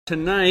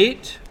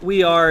Tonight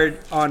we are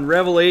on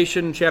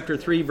Revelation chapter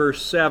 3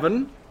 verse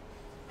 7,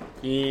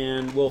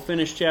 and we'll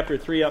finish chapter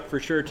 3 up for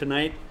sure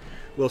tonight.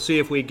 We'll see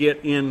if we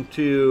get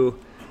into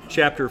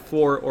chapter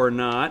 4 or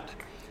not.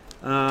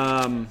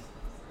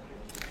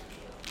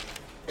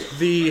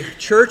 The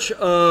church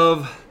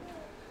of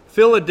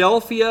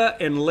Philadelphia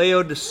and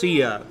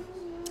Laodicea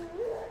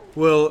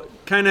will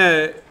kind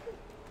of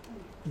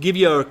give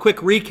you a quick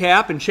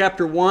recap. In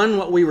chapter 1,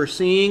 what we were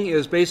seeing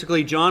is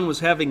basically John was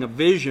having a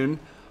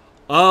vision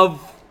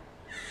of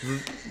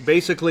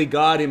basically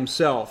God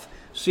himself,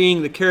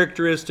 seeing the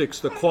characteristics,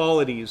 the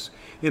qualities.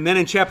 And then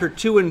in chapter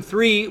 2 and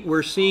 3,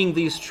 we're seeing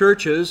these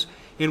churches,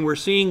 and we're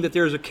seeing that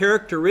there's a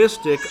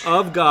characteristic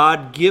of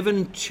God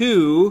given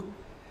to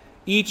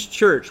each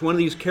church, one of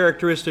these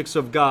characteristics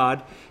of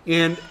God.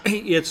 And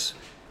it's,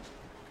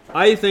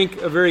 I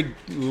think, a very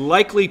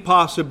likely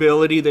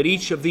possibility that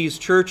each of these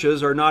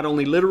churches are not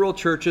only literal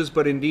churches,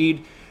 but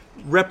indeed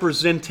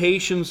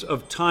representations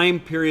of time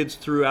periods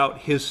throughout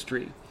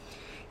history.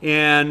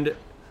 And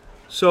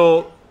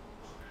so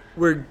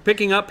we're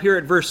picking up here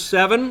at verse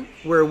 7,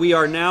 where we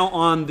are now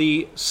on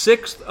the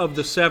sixth of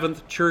the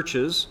seventh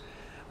churches.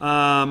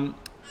 And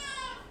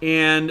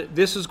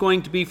this is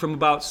going to be from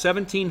about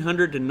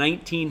 1700 to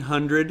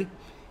 1900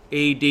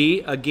 AD.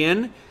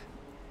 Again,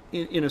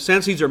 in a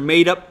sense, these are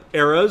made-up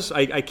eras.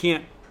 I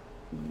can't,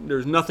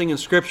 there's nothing in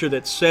Scripture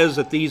that says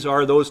that these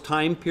are those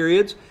time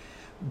periods,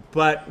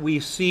 but we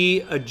see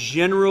a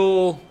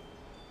general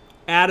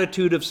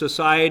attitude of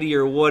society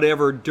or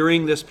whatever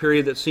during this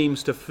period that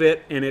seems to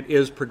fit, and it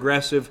is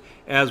progressive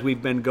as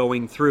we've been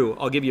going through.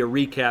 I'll give you a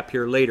recap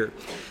here later.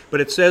 But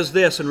it says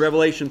this in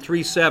Revelation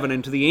 3:7,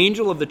 "And to the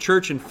angel of the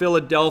church in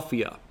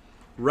Philadelphia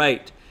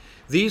write,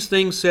 These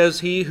things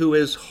says he who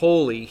is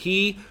holy,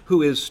 he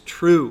who is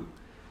true,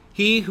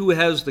 he who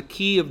has the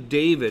key of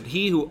David,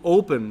 he who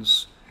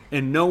opens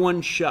and no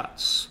one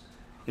shuts,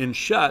 and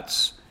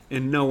shuts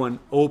and no one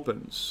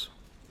opens."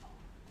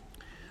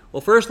 Well,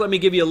 first let me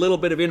give you a little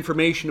bit of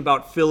information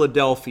about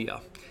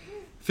Philadelphia.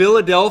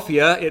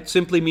 Philadelphia, it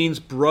simply means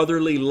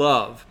brotherly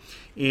love.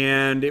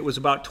 And it was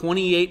about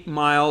 28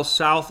 miles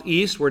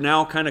southeast. We're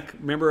now kind of,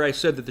 remember I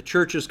said that the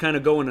churches kind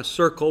of go in a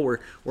circle. We're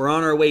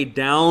on our way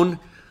down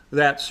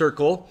that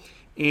circle.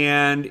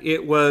 And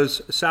it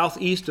was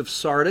southeast of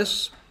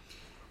Sardis.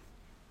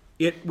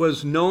 It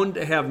was known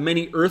to have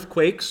many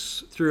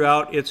earthquakes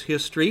throughout its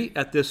history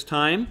at this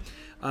time.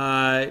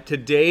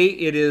 Today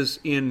it is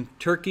in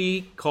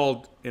Turkey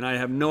called, and I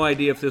have no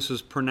idea if this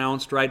is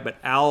pronounced right, but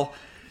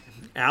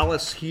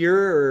Alice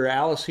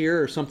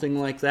here or something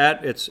like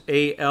that. It's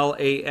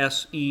Alasehir.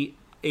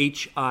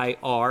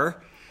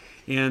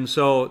 And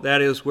so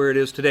that is where it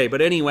is today.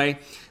 But anyway,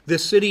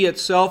 this city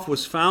itself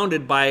was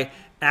founded by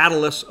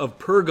Attalus of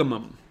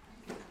Pergamum.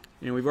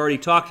 And we've already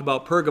talked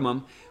about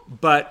Pergamum,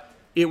 but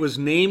it was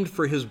named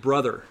for his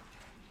brother.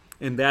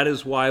 And that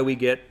is why we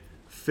get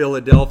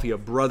Philadelphia,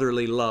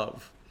 brotherly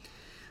love.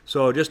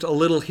 So just a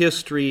little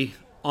history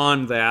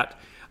on that.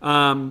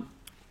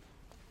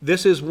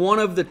 This is one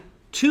of the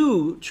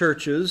two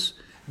churches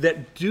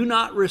that do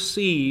not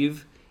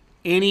receive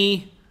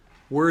any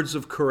words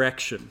of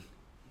correction.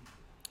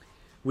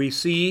 We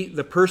see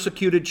the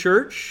persecuted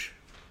church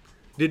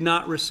did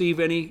not receive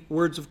any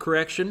words of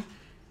correction,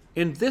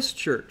 and this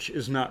church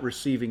is not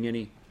receiving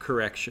any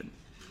correction.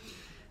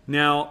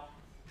 Now,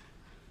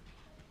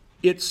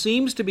 it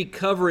seems to be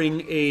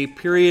covering a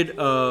period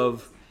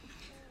of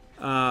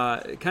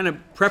kind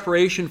of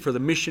preparation for the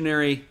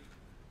missionary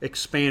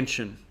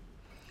expansion.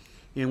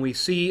 And we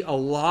see a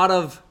lot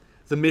of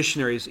the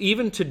missionaries,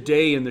 even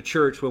today in the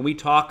church, when we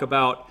talk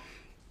about,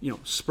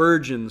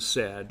 Spurgeon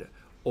said,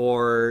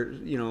 or,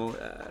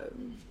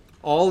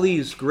 all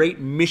these great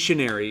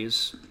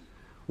missionaries,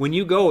 when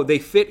you go, they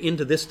fit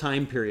into this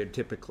time period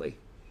typically.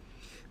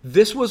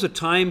 This was a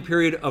time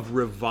period of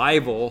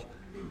revival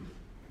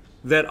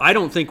that I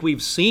don't think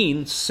we've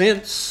seen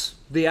since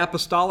the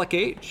apostolic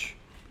age.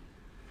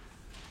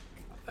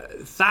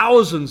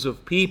 Thousands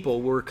of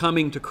people were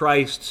coming to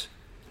Christ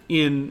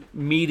in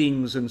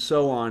meetings and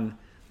so on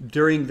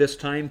during this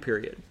time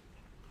period.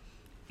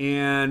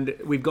 And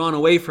we've gone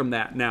away from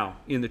that now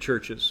in the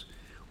churches.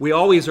 We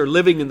always are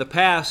living in the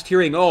past,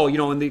 hearing,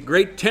 in the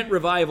great tent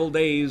revival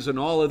days and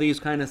all of these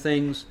kind of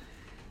things.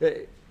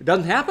 It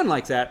doesn't happen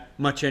like that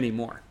much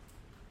anymore.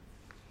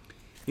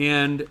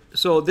 And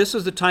so this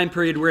is the time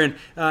period we're in.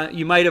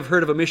 You might have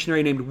heard of a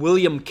missionary named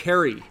William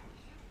Carey.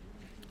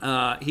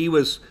 He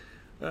was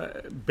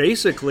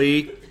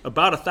basically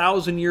about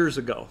 1,000 years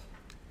ago.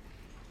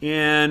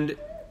 And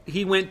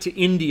he went to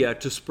India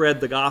to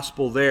spread the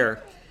gospel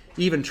there.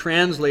 He even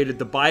translated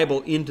the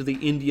Bible into the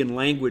Indian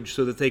language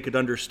so that they could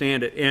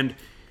understand it. And,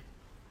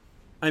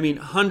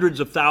 hundreds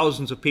of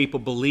thousands of people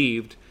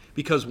believed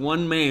because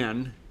one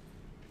man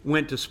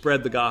went to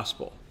spread the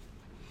gospel.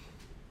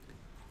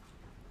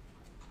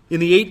 In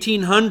the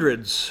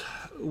 1800s,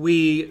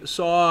 we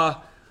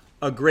saw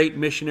a great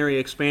missionary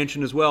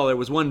expansion as well. There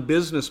was one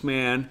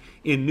businessman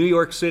in New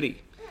York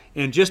City,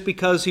 and just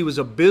because he was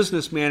a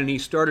businessman and he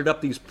started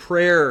up these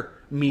prayer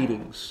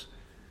meetings,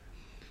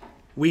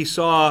 we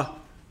saw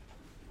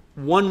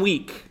 1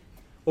 week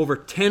over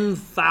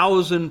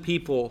 10,000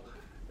 people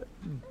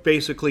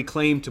basically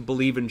claim to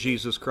believe in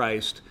Jesus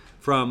Christ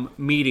from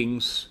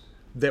meetings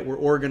that were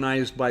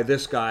organized by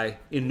this guy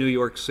in New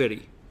York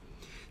City.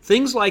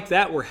 Things like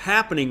that were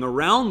happening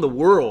around the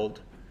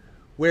world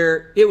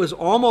where it was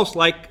almost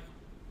like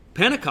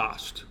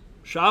Pentecost,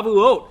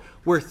 Shavuot,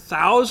 where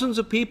thousands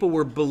of people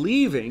were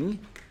believing,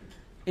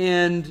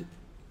 and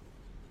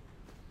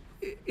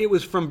it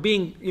was from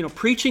being,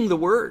 preaching the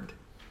word.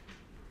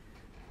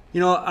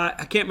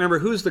 I can't remember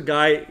who's the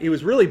guy. He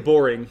was really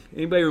boring.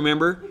 Anybody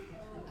remember?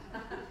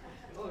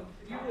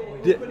 You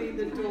were opening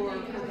the door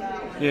for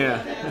that one.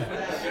 Yeah.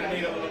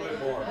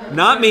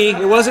 Not me.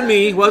 It wasn't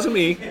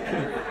me.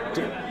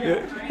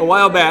 A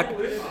while back.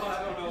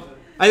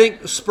 I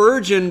think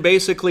Spurgeon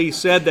basically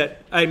said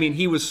that,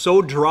 he was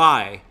so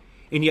dry,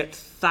 and yet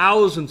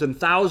thousands and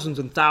thousands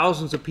and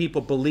thousands of people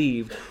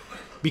believed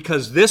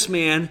because this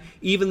man,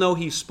 even though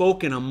he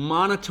spoke in a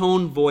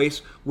monotone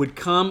voice, would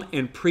come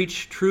and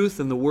preach truth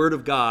and the Word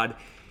of God.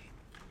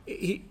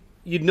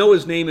 You'd know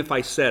his name if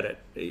I said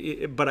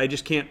it, but I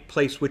just can't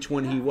place which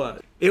one he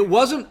was. It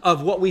wasn't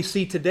of what we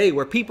see today,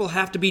 where people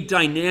have to be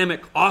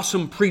dynamic,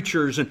 awesome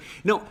preachers.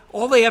 No,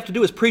 all they have to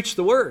do is preach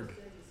the Word.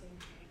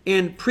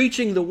 And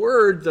preaching the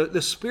Word,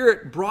 the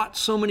Spirit brought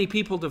so many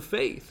people to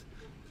faith.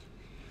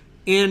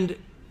 And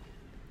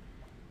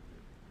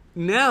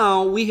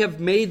now we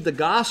have made the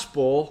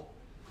gospel,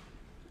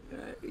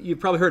 you've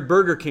probably heard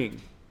Burger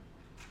King.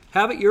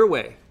 Have it your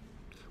way.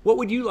 What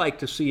would you like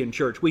to see in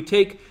church? We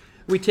take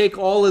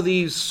all of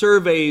these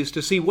surveys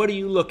to see, what are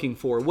you looking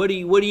for? What do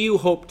you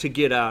hope to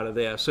get out of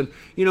this? And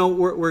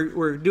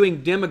we're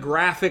doing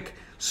demographic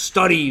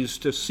studies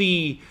to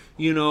see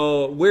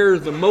where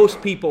the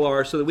most people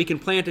are, so that we can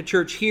plant a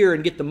church here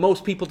and get the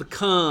most people to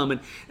come.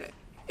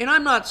 And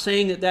I'm not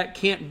saying that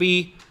can't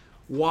be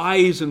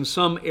wise in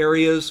some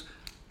areas,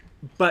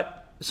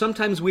 but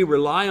sometimes we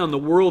rely on the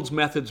world's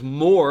methods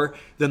more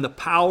than the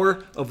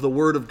power of the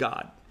Word of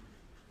God.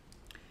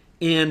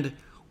 And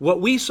what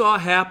we saw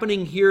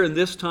happening here in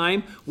this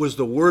time was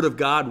the Word of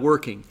God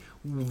working,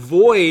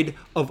 void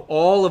of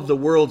all of the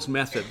world's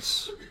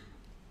methods.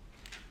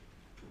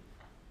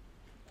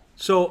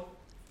 So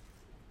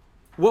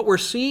what we're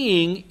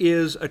seeing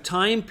is a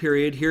time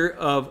period here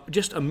of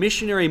just a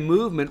missionary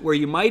movement where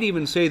you might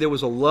even say there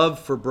was a love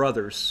for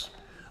brothers,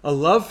 a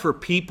love for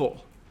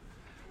people,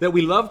 that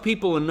we love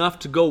people enough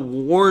to go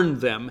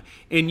warn them.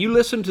 And you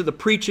listen to the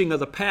preaching of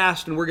the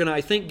past, and we're going to,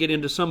 I think, get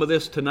into some of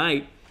this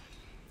tonight.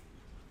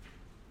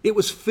 It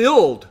was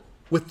filled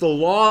with the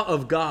law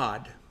of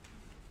God.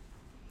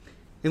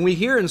 And we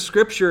hear in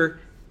Scripture,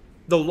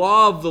 the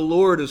law of the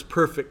Lord is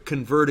perfect,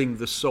 converting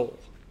the soul.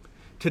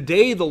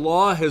 Today, the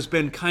law has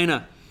been kind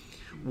of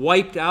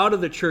wiped out of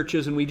the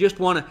churches, and we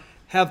just want to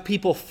have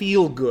people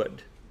feel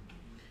good.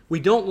 We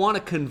don't want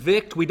to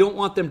convict. We don't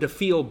want them to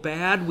feel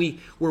bad.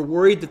 We're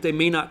worried that they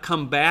may not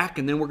come back,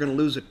 and then we're going to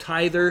lose a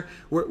tither.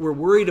 We're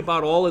worried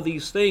about all of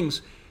these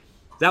things.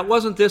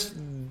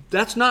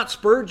 That's not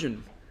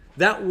Spurgeon.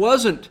 That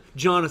wasn't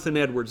Jonathan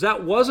Edwards.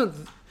 That wasn't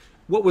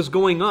what was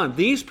going on.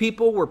 These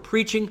people were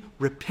preaching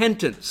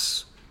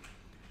repentance,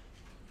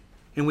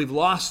 and we've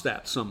lost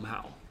that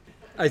somehow.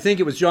 I think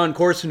it was John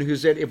Corson who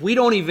said, if we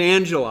don't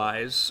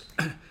evangelize,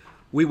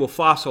 we will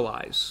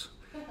fossilize,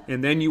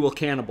 and then you will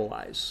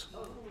cannibalize.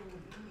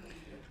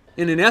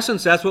 And in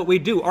essence, that's what we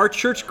do. Our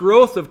church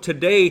growth of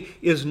today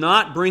is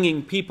not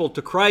bringing people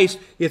to Christ.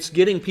 It's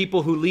getting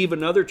people who leave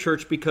another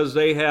church because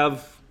they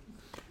have,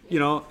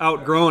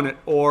 outgrown it,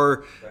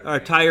 or are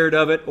tired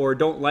of it, or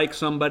don't like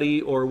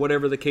somebody, or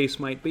whatever the case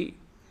might be.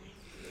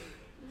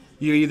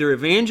 You either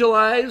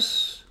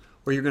evangelize,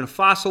 or you're going to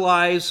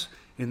fossilize,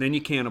 and then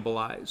you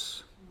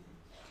cannibalize.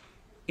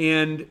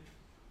 And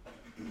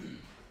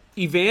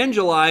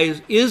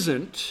evangelize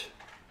isn't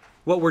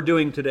what we're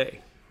doing today.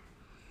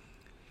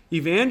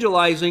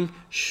 Evangelizing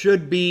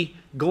should be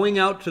going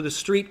out to the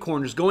street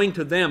corners, going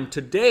to them.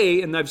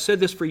 Today, and I've said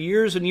this for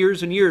years and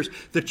years and years,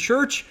 the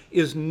church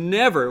was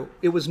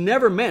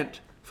never meant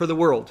for the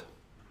world.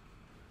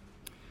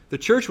 The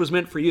church was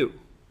meant for you.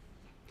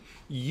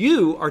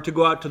 You are to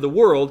go out to the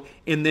world,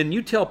 and then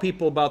you tell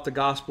people about the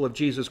gospel of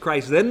Jesus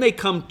Christ. Then they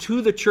come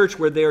to the church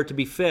where they are to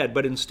be fed.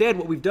 But instead,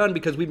 what we've done,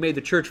 because we've made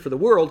the church for the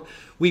world,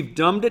 we've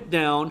dumbed it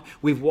down.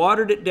 We've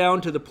watered it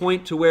down to the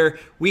point to where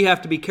we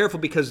have to be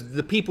careful, because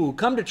the people who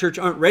come to church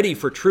aren't ready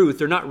for truth.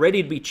 They're not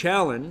ready to be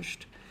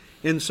challenged.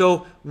 And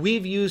so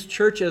we've used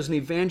church as an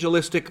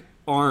evangelistic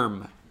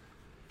arm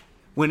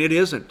when it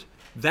isn't.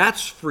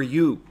 That's for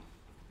you.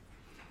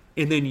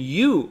 And then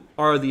you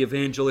are the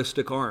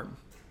evangelistic arm.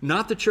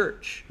 Not the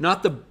church,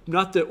 not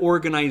the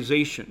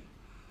organization.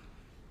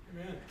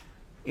 Amen.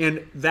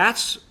 And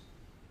that's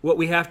what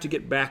we have to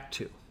get back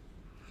to.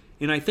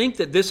 And I think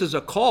that this is a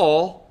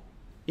call,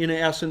 in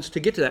essence, to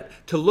get to that,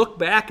 to look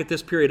back at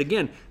this period.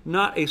 Again,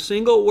 not a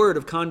single word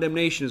of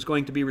condemnation is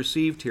going to be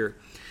received here.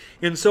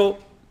 And so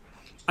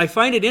I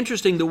find it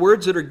interesting, the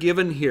words that are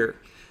given here.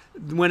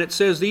 When it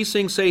says these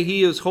things say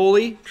he is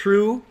holy,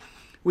 true,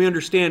 we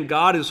understand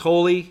God is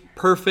holy,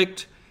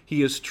 perfect.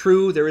 He is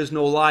true. There is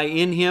no lie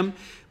in him.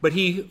 But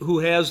he who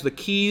has the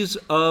keys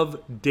of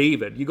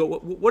David. You go,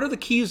 what are the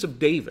keys of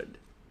David?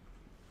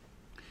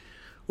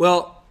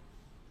 Well,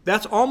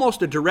 that's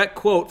almost a direct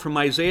quote from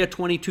Isaiah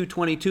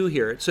 22:22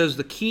 here. It says,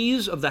 the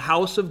keys of the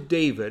house of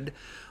David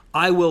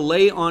I will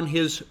lay on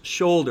his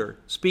shoulder.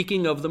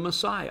 Speaking of the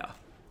Messiah,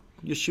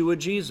 Yeshua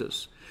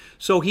Jesus.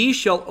 So he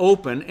shall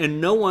open,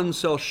 and no one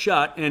shall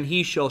shut, and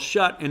he shall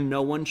shut, and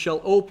no one shall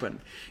open.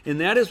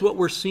 And that is what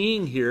we're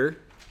seeing here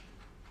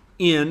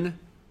in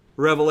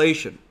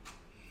Revelation.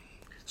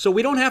 So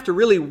we don't have to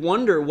really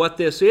wonder what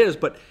this is,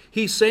 but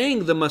he's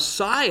saying the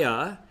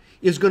Messiah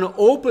is going to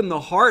open the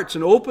hearts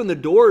and open the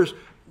doors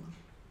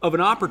of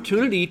an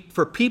opportunity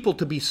for people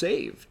to be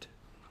saved.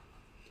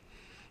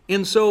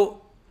 And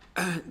so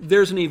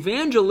there's an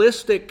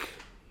evangelistic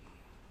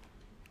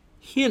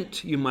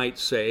hint, you might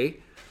say,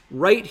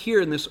 right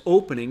here in this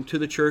opening to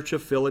the church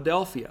of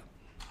Philadelphia.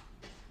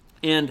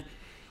 And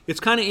it's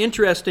kind of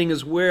interesting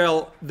as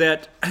well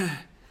that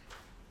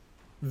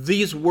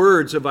these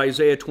words of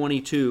Isaiah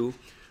 22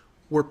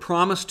 were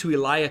promised to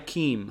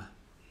Eliakim.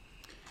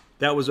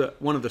 That was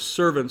one of the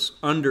servants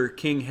under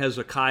King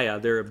Hezekiah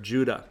there of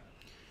Judah.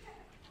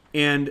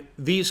 And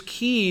these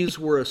keys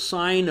were a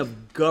sign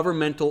of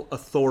governmental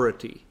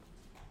authority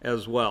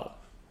as well.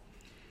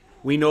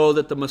 We know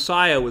that the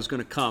Messiah was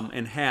going to come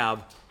and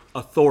have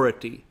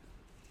authority.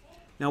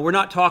 Now, we're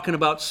not talking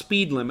about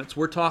speed limits.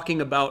 We're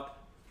talking about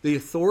the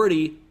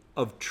authority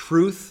of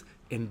truth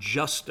and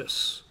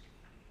justice.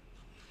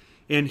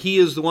 And he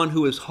is the one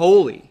who is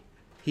holy.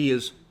 He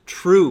is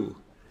true.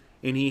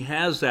 And he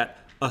has that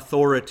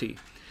authority.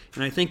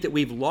 And I think that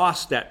we've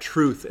lost that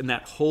truth and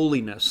that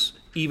holiness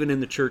even in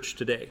the church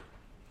today.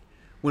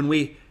 When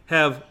we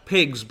have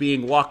pigs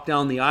being walked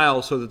down the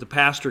aisle so that the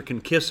pastor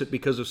can kiss it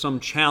because of some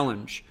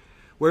challenge,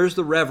 where's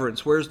the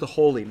reverence? Where's the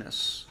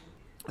holiness?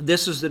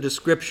 This is the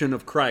description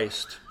of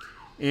Christ,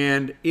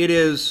 and it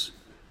is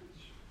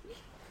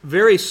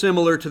very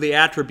similar to the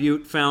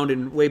attribute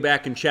found way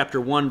back in chapter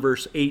 1,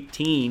 verse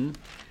 18,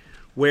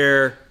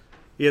 where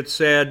it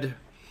said,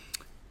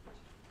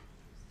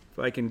 if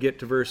I can get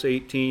to verse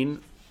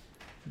 18,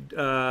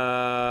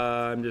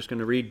 I'm just going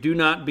to read, do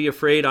not be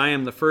afraid, I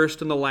am the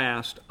first and the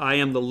last. I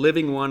am the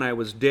living one, I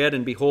was dead,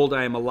 and behold,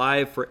 I am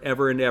alive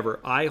forever and ever.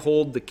 I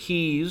hold the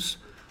keys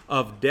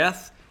of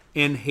death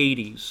and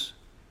Hades.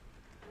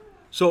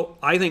 So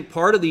I think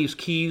part of these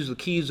keys, the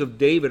keys of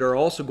David, are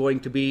also going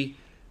to be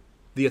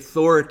the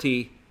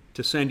authority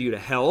to send you to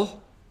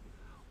hell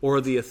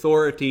or the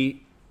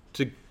authority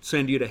to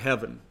send you to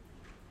heaven.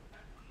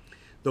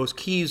 Those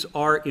keys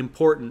are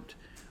important.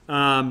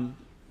 So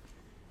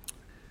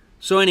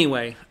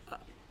anyway,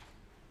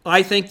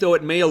 I think though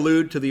it may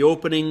allude to the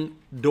opening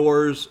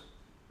doors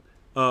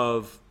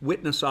of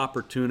witness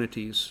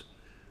opportunities,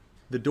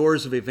 the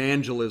doors of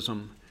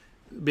evangelism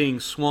being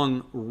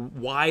swung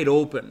wide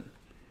open.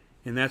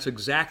 And that's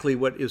exactly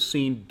what is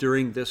seen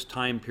during this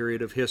time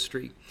period of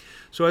history.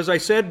 So as I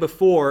said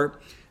before,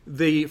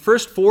 the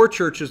first four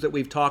churches that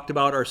we've talked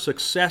about are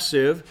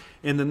successive,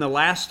 and then the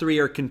last three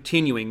are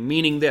continuing,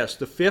 meaning this.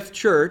 The fifth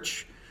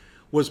church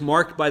was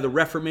marked by the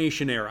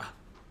Reformation era.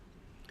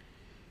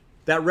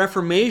 That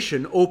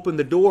Reformation opened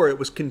the door. It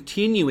was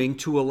continuing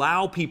to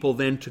allow people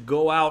then to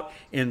go out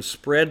and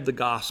spread the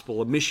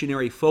gospel, a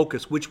missionary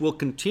focus, which will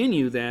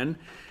continue then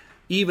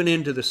even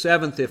into the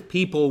seventh if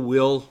people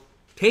will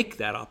take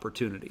that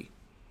opportunity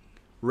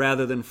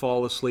rather than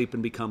fall asleep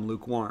and become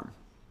lukewarm,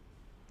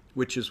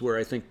 which is where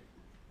I think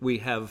we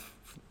have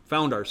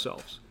found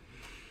ourselves.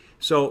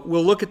 So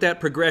we'll look at that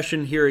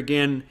progression here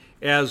again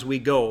as we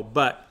go,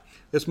 but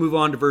let's move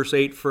on to verse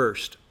 8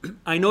 first.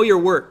 I know your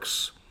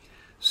works.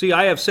 See,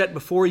 I have set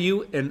before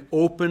you an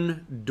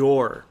open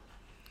door.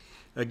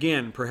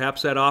 Again,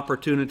 perhaps that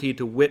opportunity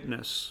to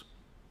witness.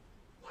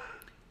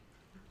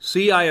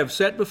 See, I have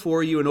set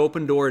before you an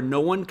open door, and no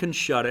one can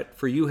shut it,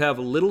 for you have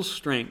little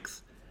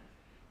strength.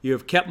 You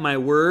have kept my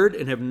word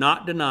and have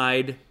not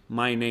denied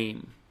my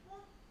name.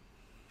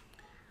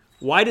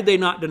 Why did they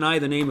not deny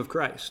the name of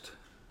Christ?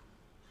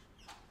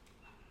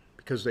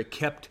 Because they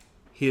kept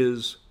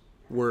his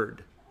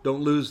word.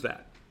 Don't lose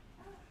that.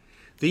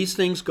 These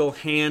things go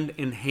hand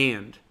in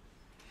hand.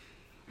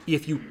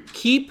 If you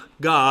keep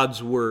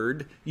God's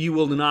word, you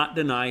will not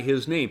deny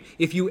his name.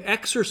 If you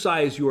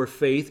exercise your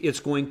faith, it's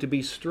going to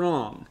be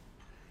strong.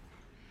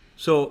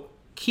 So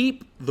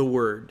keep the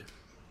word.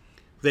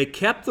 They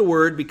kept the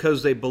word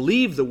because they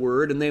believed the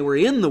word and they were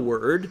in the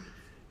word,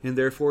 and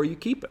therefore you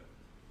keep it.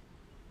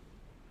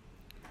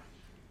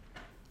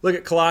 Look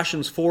at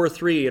Colossians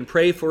 4:3, and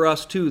pray for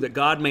us too, that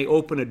God may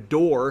open a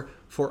door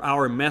for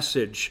our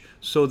message,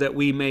 so that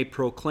we may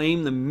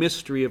proclaim the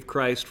mystery of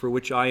Christ, for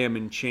which I am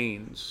in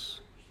chains.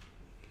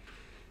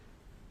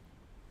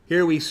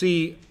 Here we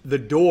see the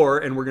door,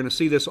 and we're going to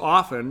see this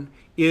often,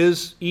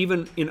 is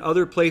even in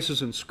other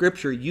places in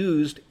Scripture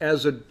used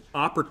as an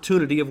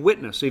opportunity of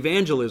witness,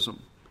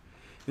 evangelism.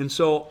 And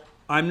so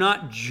I'm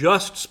not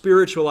just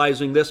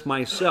spiritualizing this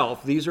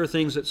myself. These are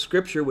things that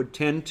Scripture would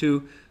tend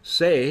to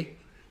say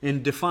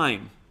and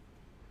define.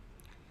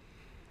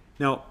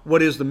 Now,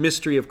 what is the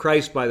mystery of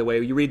Christ, by the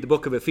way? You read the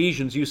book of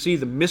Ephesians, you see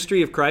the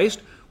mystery of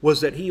Christ was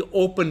that he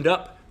opened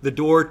up the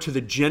door to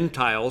the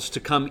Gentiles to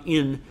come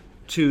in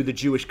to the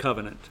Jewish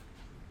covenant.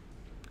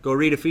 Go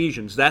read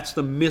Ephesians. That's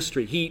the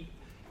mystery. He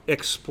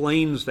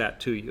explains that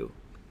to you.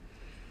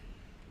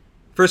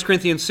 1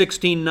 Corinthians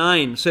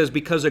 16:9 says,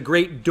 because a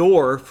great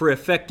door for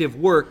effective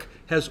work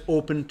has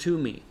opened to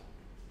me.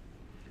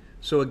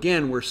 So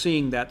again, we're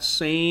seeing that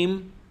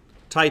same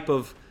type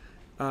of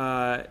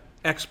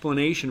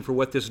explanation for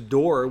what this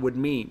door would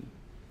mean.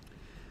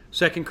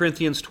 2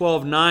 Corinthians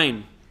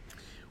 12:9,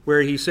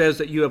 where he says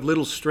that you have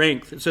little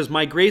strength. It says,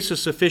 my grace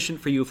is sufficient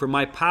for you, for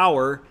my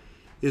power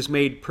is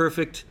made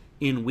perfect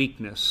in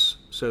weakness,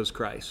 says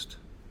Christ.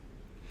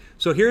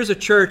 So here's a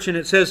church, and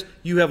it says,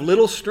 you have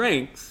little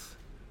strength.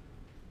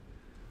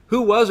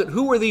 Who was it?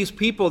 Who were these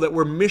people that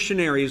were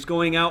missionaries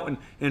going out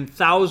and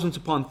thousands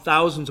upon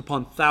thousands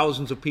upon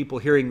thousands of people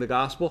hearing the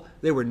gospel?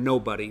 They were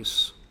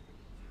nobodies.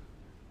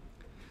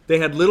 They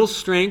had little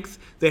strength.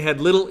 They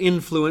had little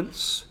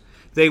influence.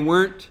 They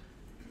weren't,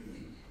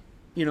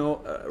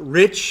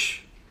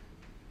 rich.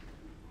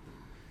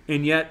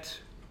 And yet,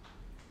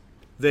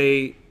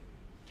 they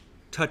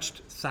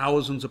touched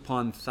thousands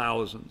upon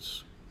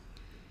thousands.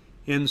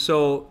 And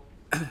so,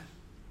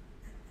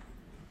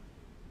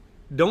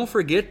 don't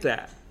forget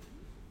that.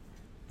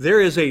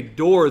 There is a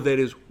door that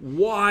is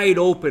wide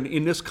open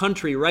in this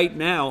country right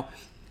now.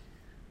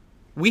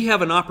 We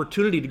have an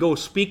opportunity to go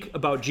speak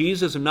about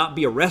Jesus and not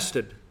be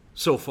arrested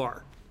so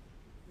far.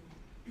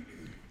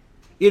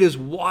 It is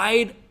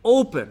wide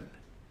open.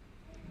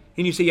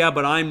 And you say, yeah,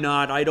 but I'm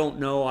not, I don't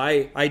know,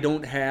 I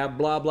don't have,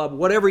 blah, blah,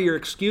 whatever your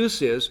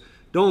excuse is,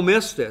 don't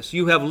miss this.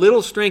 You have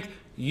little strength,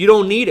 you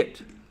don't need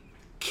it.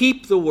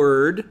 Keep the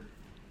word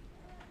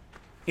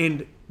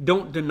and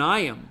don't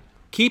deny him.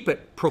 Keep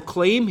it,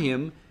 proclaim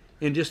him,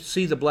 and just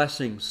see the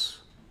blessings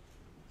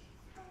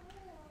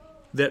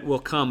that will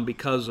come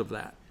because of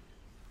that.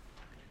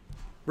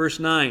 Verse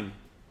 9.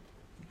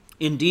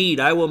 Indeed,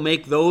 I will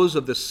make those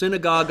of the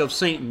synagogue of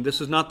Satan.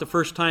 This is not the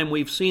first time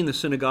we've seen the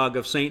synagogue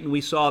of Satan.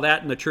 We saw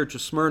that in the church of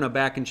Smyrna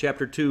back in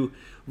chapter 2,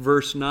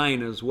 verse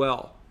 9 as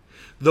well.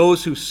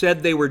 Those who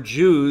said they were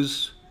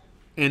Jews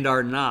and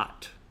are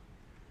not.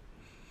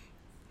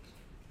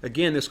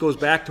 Again, this goes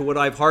back to what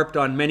I've harped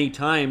on many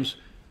times.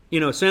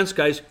 In a sense,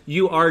 guys,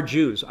 you are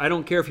Jews. I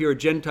don't care if you're a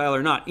Gentile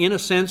or not. In a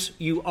sense,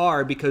 you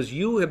are, because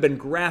you have been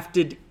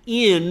grafted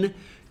in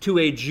to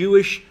a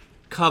Jewish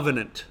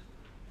covenant.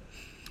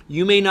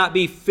 You may not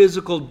be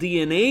physical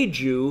DNA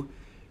Jew,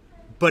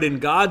 but in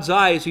God's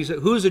eyes, he said,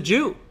 who's a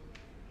Jew?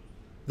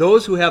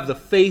 Those who have the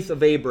faith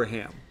of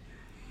Abraham.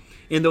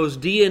 In those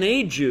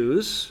DNA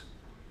Jews,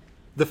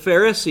 the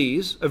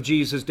Pharisees of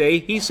Jesus' day,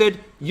 he said,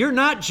 you're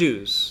not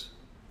Jews.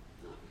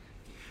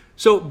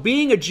 So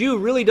being a Jew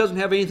really doesn't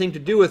have anything to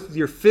do with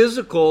your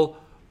physical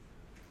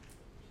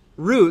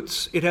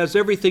roots. It has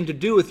everything to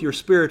do with your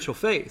spiritual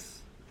faith.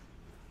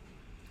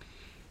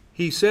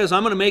 He says,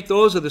 I'm going to make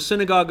those of the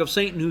synagogue of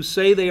Satan who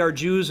say they are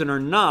Jews and are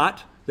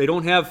not. They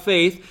don't have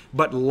faith,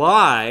 but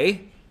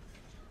lie.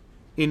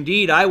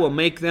 Indeed, I will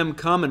make them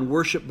come and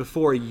worship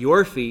before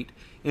your feet,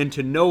 and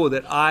to know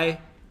that I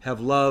have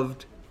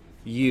loved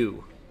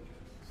you.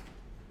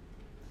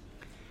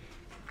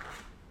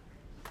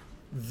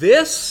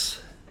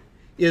 This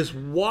is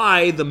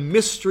why the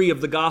mystery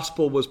of the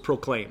gospel was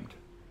proclaimed.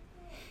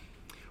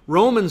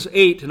 Romans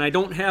 8, and I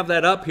don't have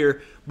that up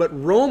here, but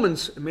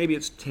Romans, maybe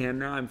it's 10,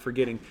 now I'm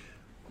forgetting.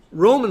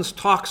 Romans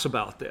talks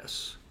about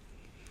this.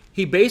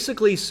 He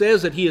basically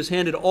says that he has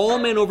handed all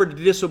men over to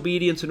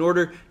disobedience in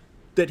order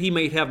that he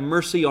may have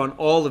mercy on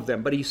all of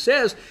them. But he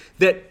says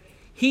that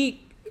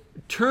he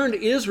turned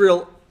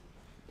Israel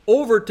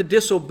over to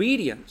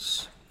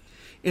disobedience.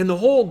 And the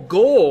whole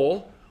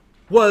goal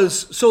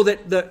was so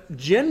that the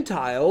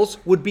Gentiles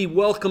would be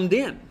welcomed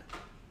in.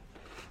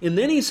 And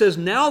then he says,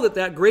 now that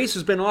that grace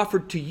has been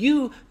offered to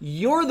you,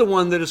 you're the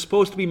one that is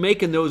supposed to be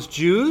making those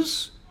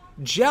Jews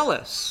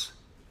jealous.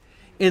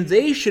 And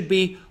they should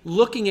be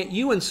looking at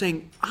you and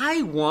saying,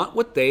 I want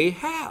what they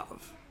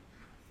have.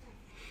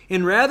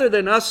 And rather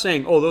than us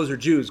saying, oh, those are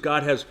Jews,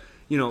 God has,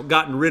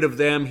 gotten rid of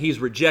them, he's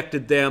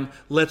rejected them,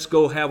 let's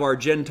go have our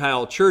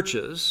Gentile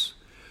churches,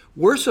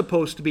 we're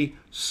supposed to be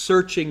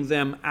searching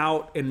them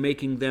out and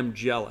making them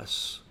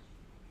jealous.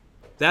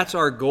 That's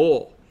our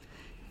goal.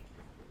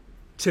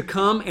 To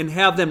come and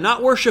have them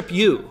not worship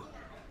you,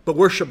 but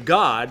worship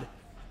God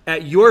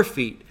at your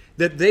feet.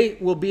 That they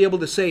will be able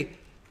to say,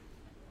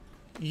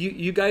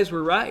 you guys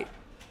were right.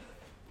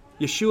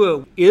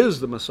 Yeshua is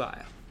the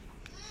Messiah.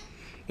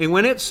 And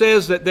when it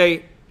says that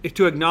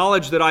to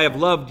acknowledge that I have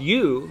loved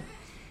you,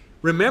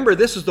 remember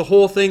this is the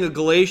whole thing of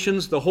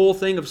Galatians, the whole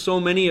thing of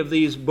so many of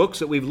these books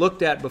that we've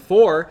looked at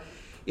before,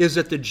 is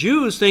that the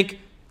Jews think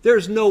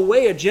there's no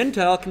way a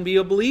Gentile can be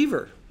a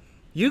believer.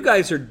 You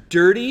guys are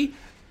dirty,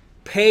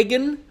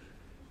 pagan.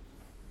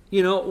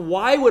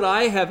 Why would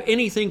I have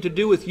anything to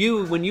do with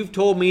you when you've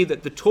told me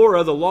that the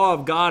Torah, the law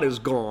of God, is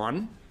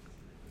gone?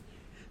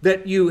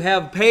 That you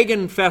have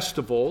pagan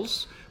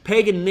festivals,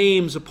 pagan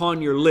names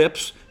upon your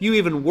lips, you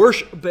even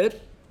worship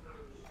it.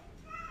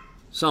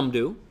 Some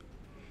do.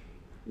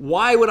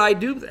 Why would I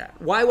do that?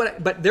 Why would I?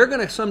 But they're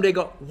going to someday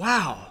go,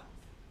 wow,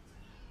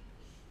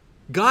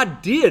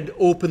 God did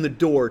open the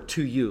door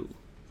to you.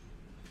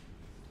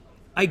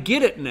 I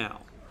get it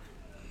now.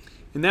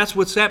 And that's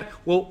what's happened.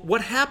 Well,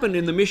 what happened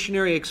in the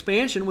missionary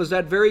expansion was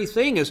that very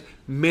thing, is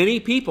many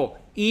people,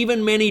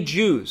 even many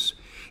Jews.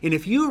 And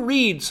if you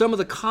read some of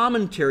the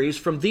commentaries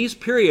from these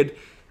period,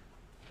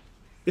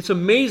 it's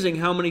amazing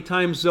how many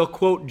times they'll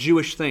quote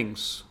Jewish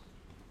things.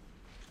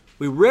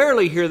 We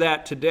rarely hear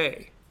that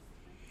today.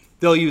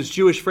 They'll use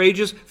Jewish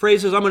phrases.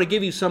 I'm going to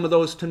give you some of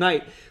those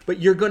tonight.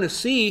 But you're going to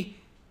see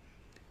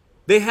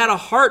they had a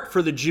heart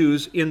for the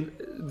Jews in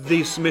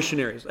these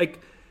missionaries. Like,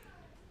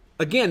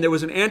 again, there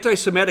was an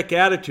anti-Semitic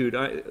attitude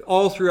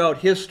all throughout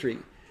history.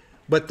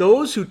 But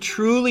those who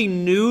truly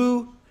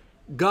knew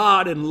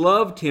God and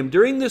loved Him,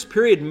 during this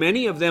period,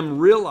 many of them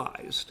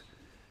realized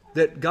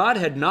that God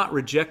had not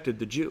rejected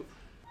the Jew.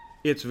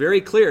 It's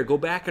very clear. Go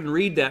back and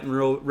read that in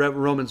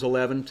Romans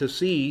 11 to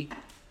see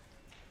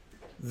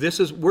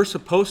we're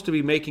supposed to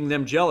be making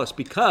them jealous,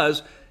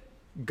 because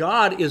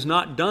God is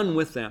not done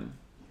with them.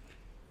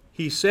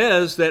 He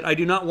says that, I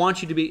do not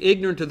want you to be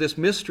ignorant of this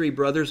mystery,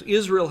 brothers.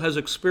 Israel has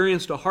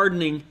experienced a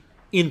hardening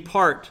in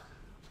part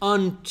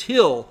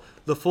until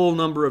the full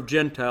number of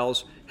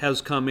Gentiles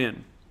has come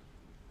in.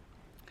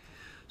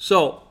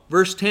 So,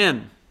 verse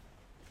 10,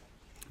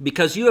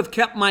 because you have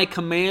kept my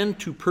command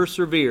to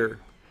persevere,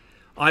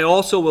 I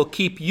also will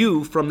keep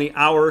you from the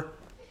hour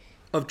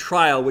of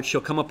trial which shall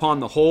come upon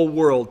the whole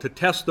world to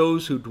test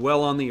those who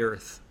dwell on the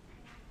earth.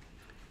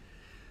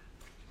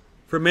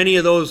 For many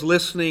of those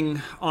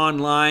listening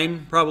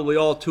online, probably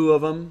all two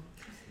of them,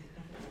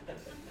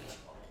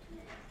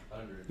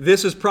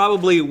 this is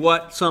probably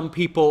what some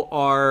people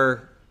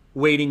are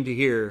waiting to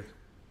hear.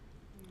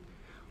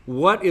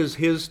 What is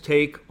his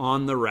take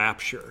on the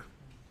rapture?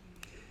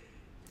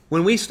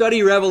 When we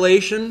study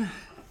Revelation,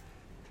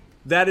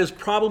 that is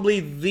probably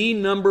the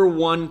number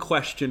one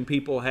question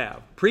people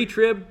have.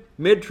 Pre-trib,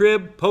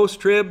 mid-trib,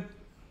 post-trib,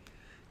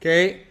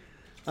 okay,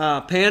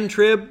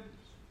 pan-trib.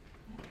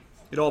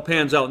 It all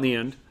pans out in the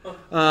end.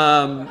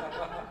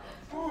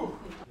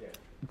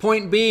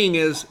 Point being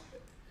is,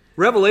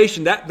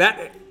 Revelation,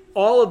 that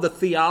all of the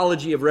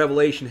theology of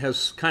Revelation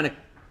has kind of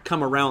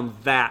come around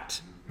that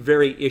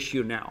very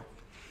issue now.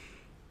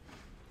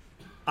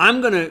 I'm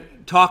going to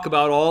talk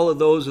about all of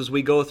those as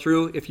we go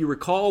through. If you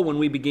recall, when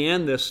we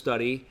began this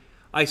study,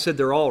 I said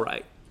they're all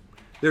right.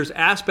 There's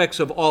aspects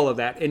of all of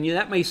that, and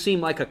that may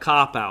seem like a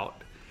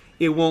cop-out.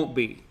 It won't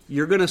be.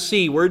 You're going to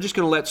see, we're just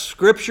going to let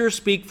Scripture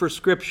speak for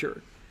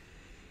Scripture.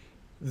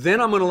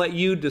 Then I'm going to let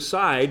you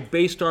decide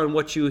based on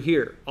what you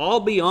hear. I'll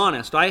be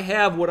honest, I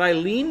have what I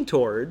lean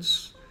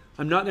towards.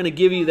 I'm not going to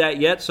give you that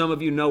yet. Some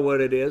of you know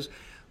what it is.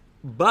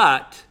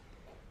 But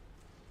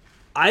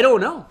I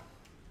don't know.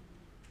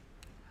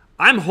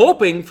 I'm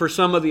hoping for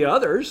some of the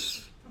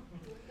others.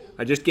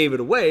 I just gave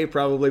it away,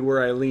 probably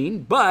where I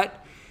lean.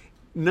 But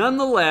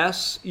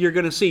nonetheless, you're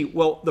going to see,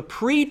 well, the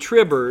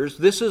pre-tribbers,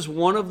 this is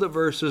one of the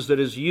verses that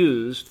is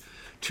used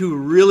to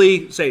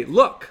really say,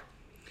 look,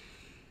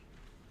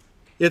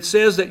 it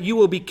says that you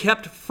will be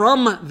kept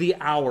from the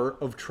hour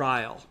of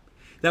trial.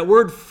 That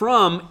word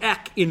from,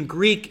 ek, in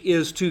Greek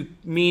is to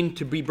mean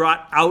to be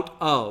brought out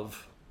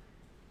of.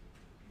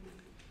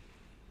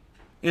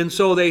 And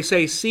so they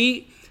say,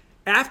 see,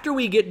 after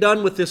we get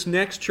done with this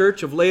next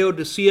church of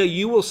Laodicea,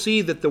 you will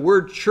see that the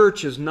word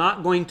church is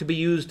not going to be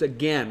used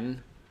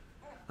again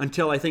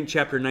until, I think,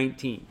 chapter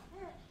 19.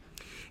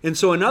 And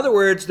so, in other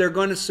words, they're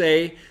going to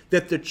say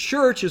that the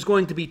church is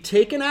going to be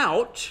taken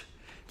out.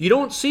 You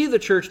don't see the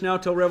church now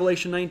till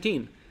Revelation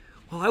 19.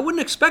 Well, I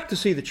wouldn't expect to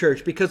see the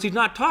church because he's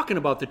not talking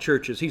about the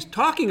churches. He's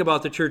talking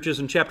about the churches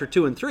in chapter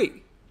 2 and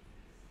 3.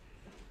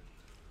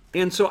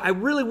 And so I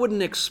really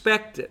wouldn't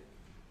expect it.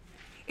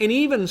 And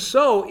even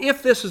so,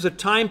 if this is a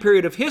time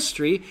period of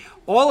history,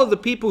 all of the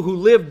people who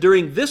lived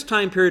during this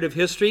time period of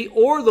history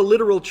or the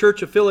literal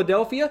church of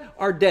Philadelphia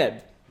are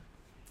dead.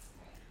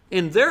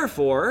 And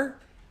therefore,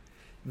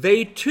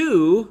 they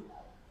too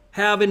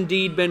have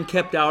indeed been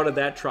kept out of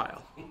that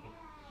trial.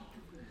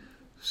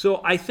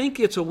 So I think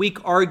it's a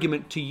weak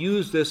argument to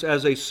use this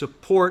as a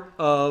support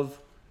of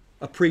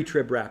a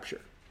pre-trib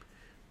rapture.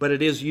 But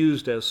it is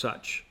used as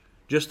such.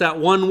 Just that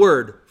one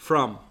word,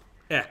 from,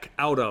 ek,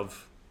 out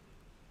of.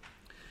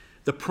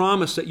 The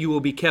promise that you will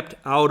be kept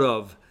out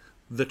of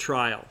the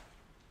trial.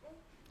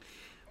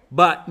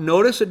 But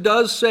notice it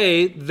does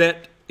say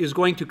that is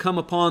going to come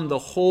upon the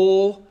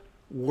whole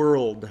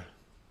world.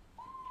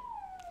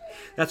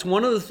 That's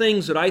one of the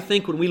things that I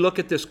think when we look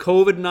at this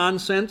COVID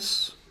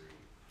nonsense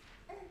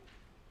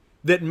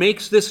that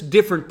makes this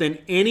different than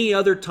any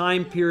other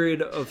time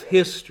period of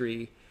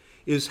history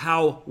is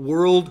how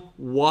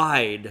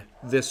worldwide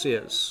this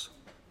is.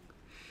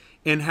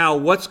 And how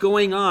what's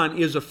going on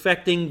is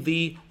affecting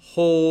the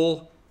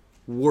whole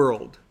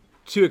world.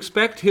 To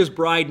expect his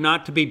bride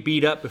not to be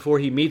beat up before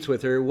he meets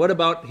with her, what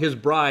about his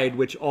bride,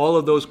 which all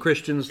of those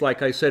Christians,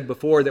 like I said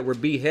before, that were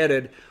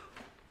beheaded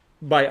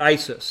by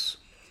ISIS?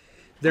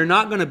 They're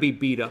not going to be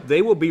beat up.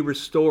 They will be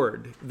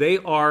restored. They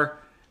are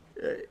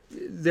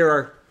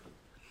there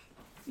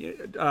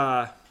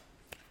are,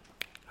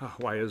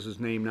 why is his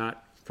name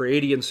not? For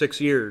 80 and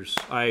 6 years,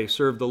 I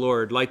served the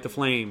Lord. Light the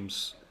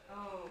flames.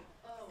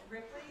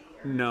 Ripley?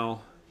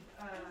 No.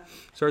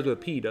 Starts with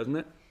a P, doesn't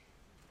it?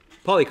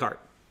 Polycarp.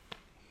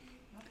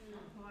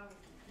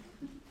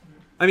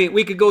 I mean,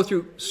 we could go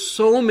through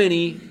so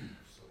many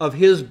of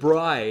his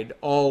bride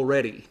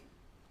already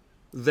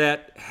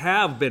that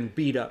have been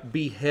beat up,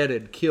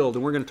 beheaded, killed,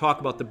 and we're going to talk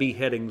about the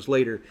beheadings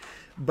later.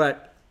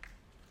 But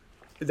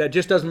that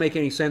just doesn't make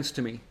any sense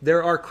to me.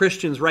 There are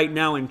Christians right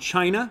now in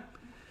China,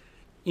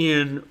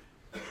 in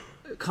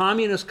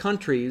communist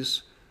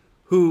countries,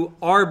 who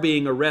are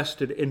being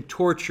arrested and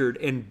tortured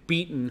and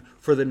beaten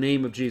for the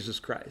name of Jesus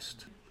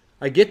Christ.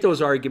 I get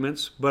those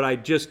arguments, but I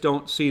just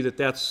don't see that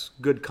that's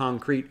good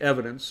concrete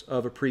evidence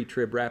of a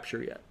pre-trib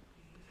rapture yet.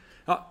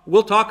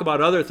 We'll talk about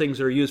other things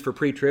that are used for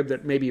pre-trib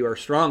that maybe are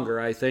stronger,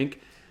 I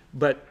think,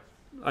 but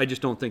I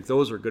just don't think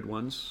those are good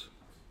ones.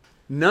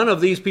 None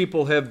of these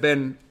people have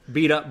been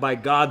beat up by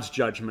God's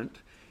judgment,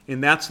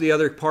 and that's the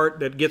other part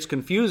that gets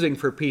confusing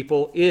for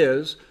people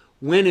is,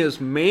 when is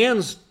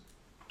man's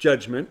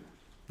judgment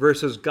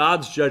versus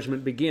God's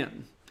judgment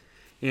begin?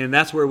 And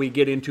that's where we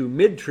get into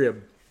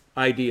mid-trib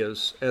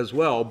ideas as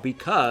well,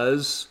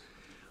 because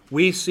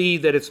we see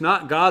that it's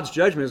not God's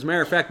judgment. As a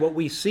matter of fact, what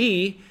we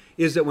see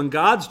is that when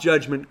God's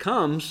judgment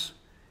comes,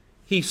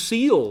 he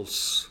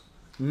seals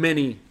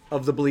many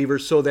of the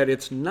believers so that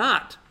it's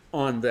not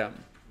on them.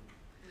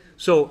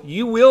 So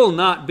you will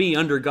not be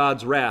under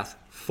God's wrath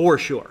for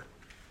sure.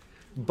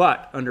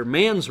 But under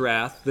man's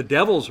wrath, the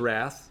devil's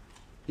wrath,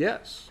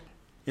 yes.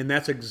 And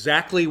that's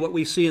exactly what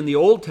we see in the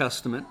Old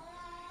Testament,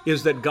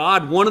 is that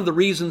God, one of the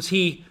reasons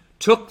he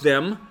took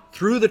them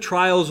through the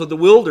trials of the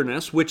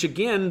wilderness, which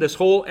again, this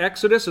whole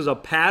Exodus is a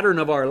pattern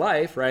of our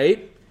life,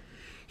 right?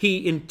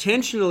 He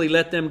intentionally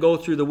let them go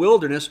through the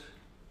wilderness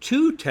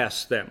to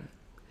test them.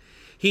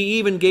 He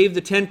even gave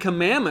the 10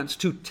 Commandments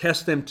to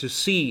test them to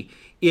see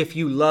if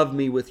you love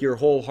me with your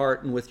whole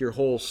heart and with your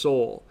whole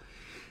soul.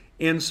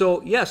 And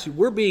so, yes,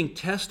 we're being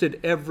tested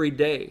every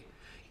day.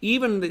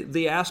 Even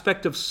the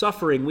aspect of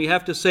suffering, we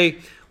have to say,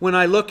 when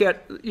I look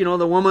at,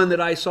 the woman that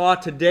I saw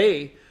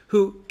today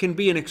who can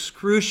be in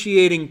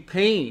excruciating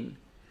pain,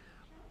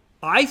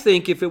 I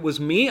think if it was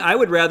me, I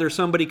would rather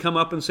somebody come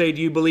up and say, do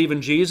you believe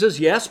in Jesus?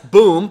 Yes,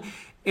 boom,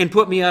 and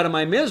put me out of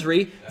my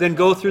misery than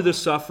go through the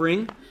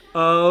suffering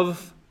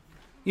of,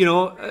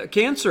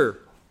 cancer.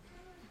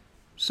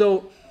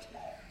 So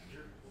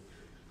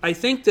I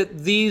think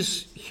that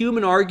these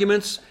human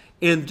arguments,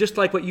 and just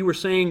like what you were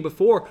saying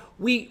before,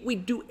 we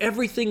do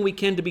everything we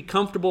can to be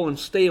comfortable and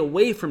stay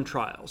away from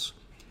trials.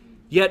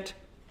 Yet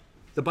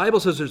the Bible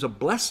says there's a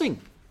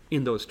blessing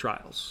in those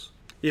trials.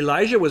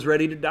 Elijah was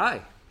ready to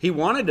die. He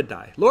wanted to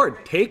die.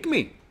 Lord, take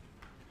me.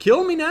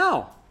 Kill me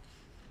now.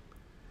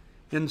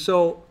 And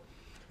so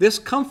this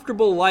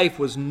comfortable life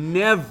was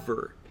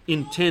never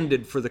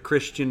intended for the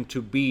Christian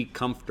to be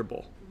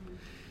comfortable.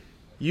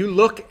 You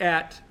look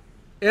at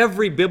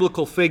every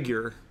biblical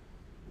figure,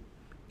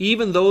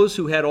 even those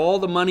who had all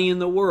the money in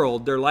the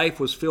world, their life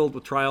was filled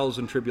with trials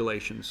and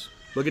tribulations.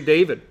 Look at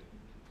David.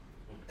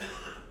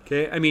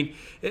 Okay,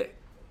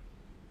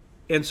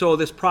 and so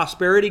this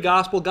prosperity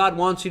gospel, God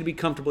wants you to be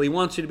comfortable. He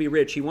wants you to be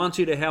rich. He wants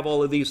you to have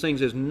all of these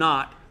things, is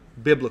not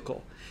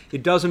biblical.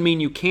 It doesn't mean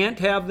you can't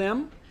have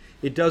them.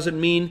 It doesn't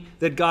mean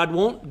that God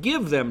won't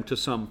give them to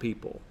some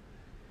people.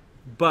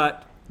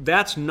 But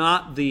that's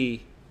not the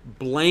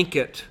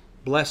blanket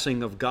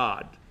blessing of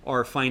God,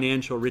 our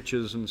financial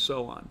riches and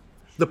so on.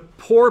 The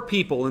poor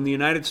people in the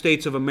United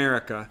States of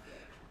America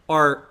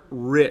are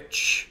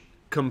rich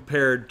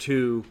compared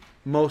to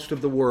most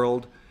of the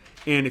world.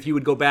 And if you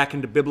would go back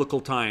into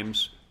biblical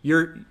times,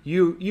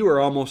 you are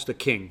almost a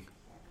king.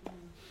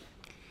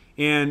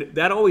 And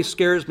that always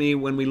scares me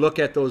when we look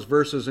at those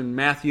verses in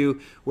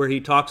Matthew where he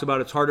talks about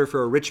it's harder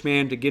for a rich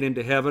man to get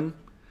into heaven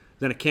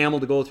than a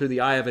camel to go through the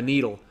eye of a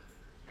needle.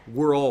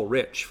 We're all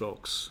rich,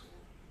 folks.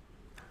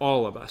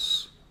 All of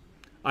us.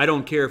 I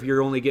don't care if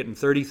you're only getting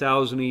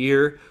 $30,000 a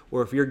year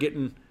or if you're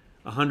getting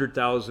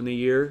 $100,000 a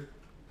year.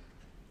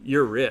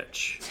 You're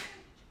rich.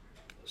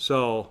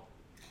 So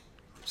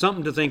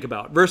something to think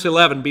about. Verse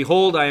 11,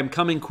 behold, I am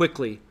coming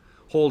quickly.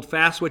 Hold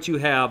fast what you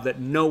have, that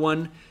no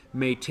one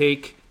may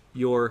take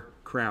your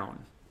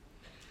crown.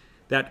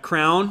 That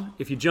crown,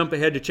 if you jump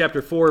ahead to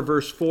chapter 4,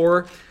 verse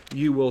 4,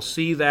 you will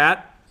see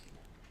that.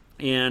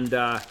 And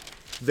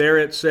there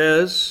it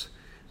says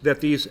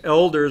that these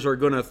elders are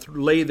going to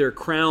lay their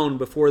crown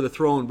before the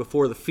throne,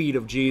 before the feet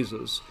of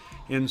Jesus.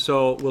 And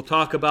so we'll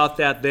talk about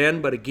that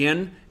then, but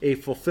again, a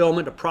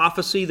fulfillment, a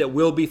prophecy that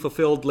will be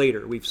fulfilled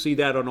later. We see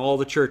that on all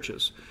the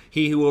churches.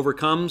 He who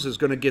overcomes is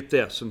going to get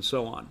this, and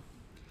so on.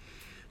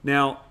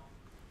 Now,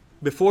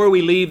 before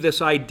we leave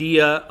this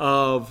idea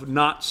of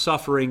not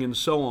suffering and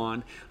so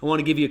on, I want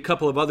to give you a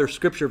couple of other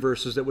scripture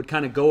verses that would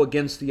kind of go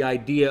against the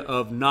idea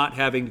of not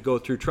having to go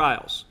through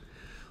trials.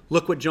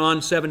 Look what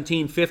John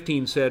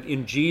 17:15 said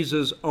in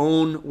Jesus'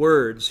 own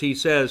words. He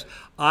says,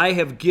 I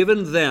have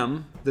given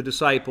them, the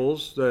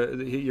disciples,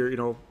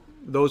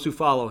 those who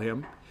follow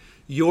him,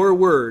 your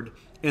word,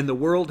 and the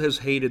world has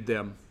hated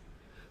them.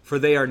 For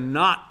they are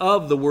not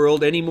of the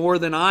world any more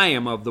than I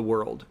am of the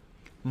world.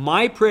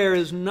 My prayer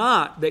is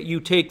not that you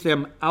take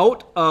them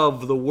out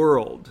of the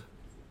world,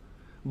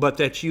 but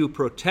that you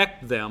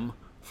protect them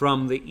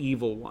from the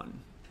evil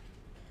one.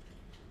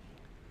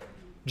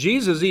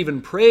 Jesus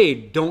even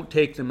prayed, don't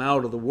take them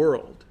out of the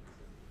world.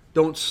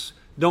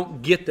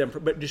 Don't get them,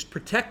 but just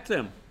protect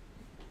them.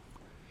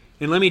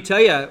 And let me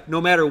tell you,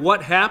 no matter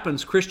what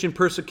happens, Christian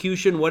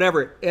persecution,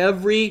 whatever,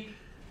 every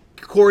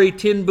Corrie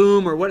ten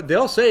Boom or what,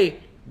 they'll say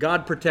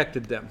God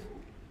protected them.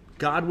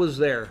 God was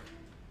there,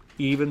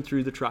 even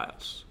through the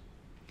trials.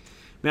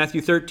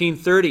 Matthew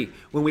 13:30,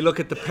 when we look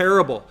at the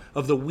parable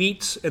of the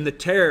weeds and the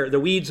tares,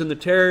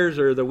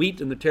 or the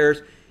wheat and the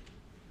tares,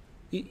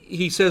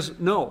 he says,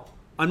 no,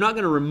 I'm not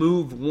going to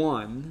remove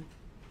one.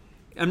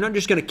 I'm not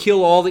just going to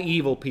kill all the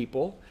evil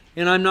people,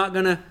 and I'm not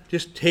going to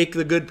just take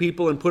the good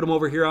people and put them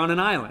over here on an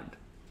island.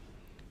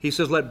 He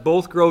says, let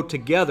both grow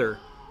together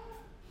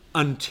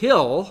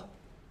until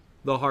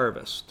the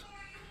harvest.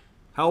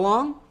 How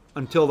long?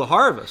 Until the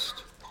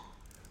harvest.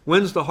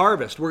 When's the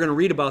harvest? We're going to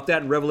read about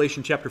that in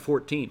Revelation chapter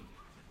 14.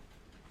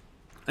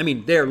 I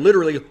mean, they're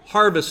literally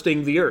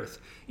harvesting the earth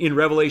in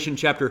Revelation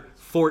chapter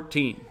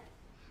 14.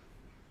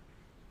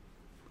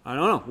 I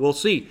don't know. We'll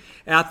see.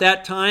 At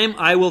that time,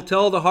 I will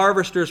tell the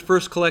harvesters,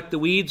 first collect the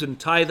weeds and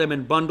tie them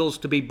in bundles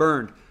to be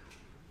burned.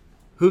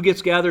 Who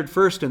gets gathered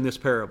first in this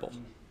parable?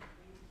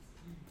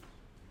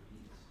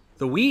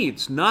 The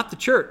weeds, not the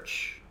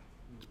church.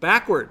 It's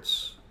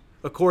backwards,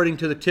 according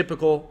to the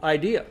typical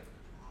idea.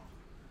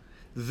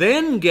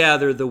 Then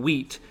gather the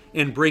wheat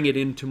and bring it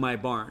into my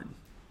barn.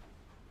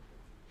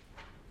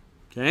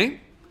 Okay?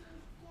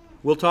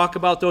 We'll talk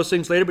about those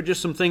things later, but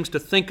just some things to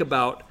think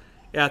about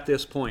at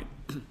this point.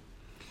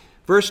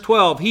 Verse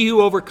 12, he who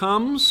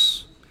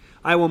overcomes,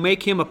 I will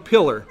make him a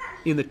pillar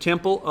in the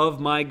temple of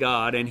my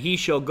God, and he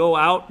shall go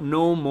out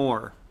no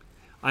more.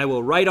 I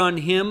will write on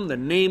him the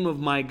name of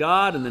my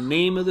God and the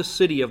name of the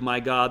city of my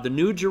God, the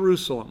new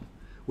Jerusalem,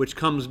 which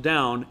comes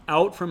down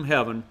out from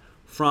heaven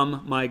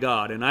from my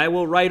God. And I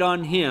will write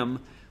on him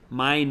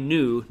my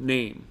new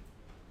name.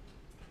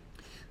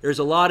 There's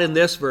a lot in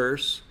this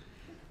verse,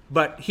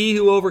 but he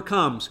who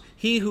overcomes,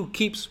 he who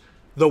keeps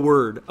the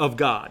word of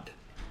God,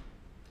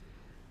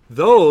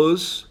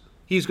 those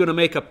he's going to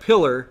make a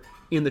pillar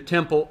in the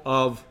temple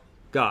of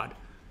God.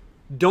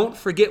 Don't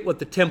forget what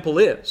the temple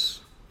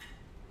is.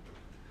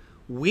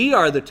 We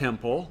are the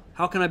temple.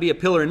 How can I be a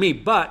pillar in me?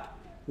 But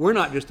we're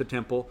not just the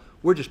temple.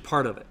 We're just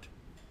part of it.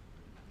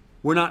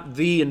 We're not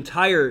the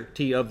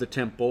entirety of the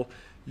temple.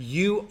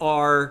 You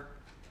are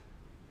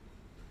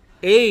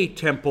a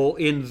temple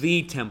in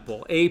the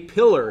temple, a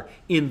pillar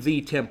in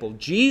the temple.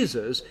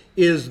 Jesus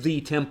is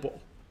the temple.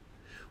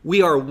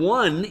 We are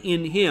one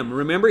in him.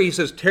 Remember, he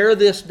says, tear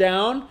this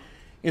down.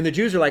 And the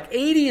Jews are like,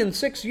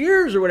 86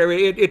 years or whatever.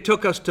 It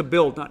took us to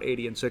build, not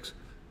 86,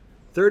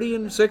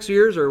 36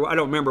 years, or I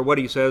don't remember what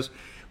he says.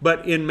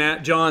 But in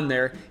John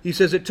there, he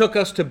says, it took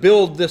us to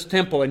build this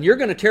temple. And you're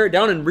going to tear it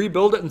down and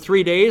rebuild it in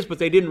 3 days. But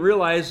they didn't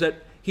realize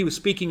that he was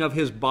speaking of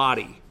his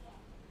body.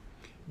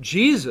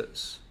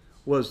 Jesus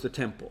was the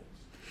temple.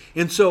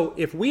 And so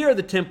if we are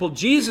the temple,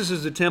 Jesus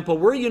is the temple,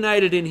 we're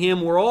united in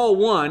him, we're all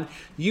one,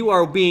 you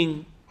are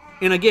being...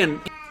 And again,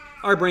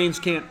 our brains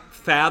can't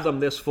fathom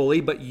this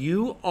fully, but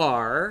you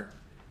are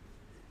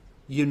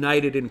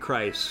united in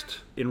Christ.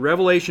 In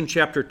Revelation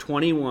chapter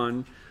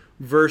 21,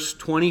 verse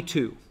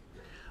 22,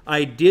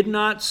 I did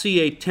not see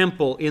a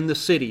temple in the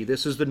city.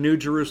 This is the new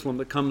Jerusalem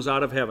that comes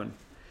out of heaven.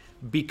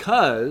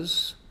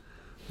 Because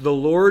the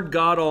Lord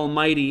God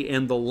Almighty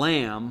and the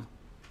Lamb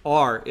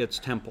are its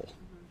temple.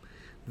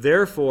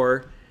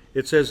 Therefore,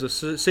 it says the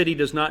city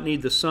does not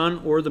need the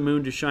sun or the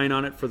moon to shine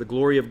on it, for the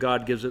glory of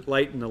God gives it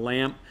light, and the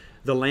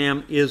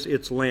Lamb is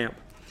its lamp.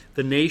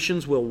 The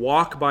nations will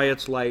walk by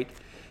its light,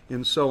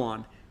 and so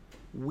on.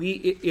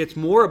 It's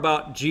more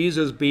about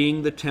Jesus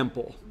being the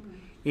temple.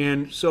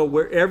 And so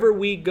wherever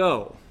we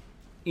go,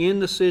 in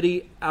the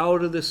city,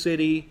 out of the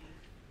city,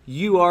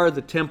 you are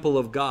the temple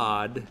of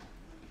God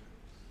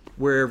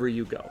wherever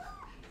you go.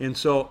 And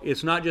so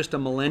it's not just a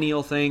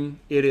millennial thing,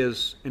 it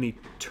is an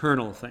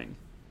eternal thing,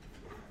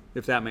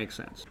 if that makes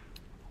sense.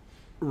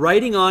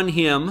 Writing on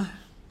him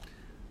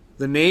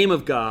the name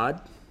of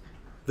God,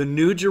 the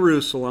New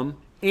Jerusalem,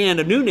 and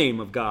a new name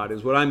of God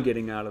is what I'm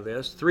getting out of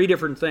this. 3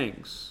 different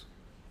things.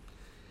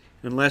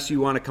 Unless you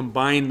want to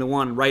combine the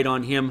one, write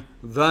on him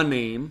the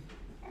name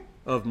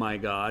of my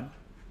God,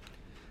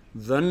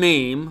 the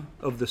name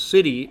of the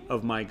city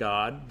of my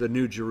God, the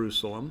New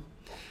Jerusalem.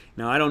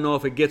 Now, I don't know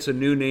if it gets a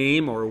new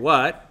name or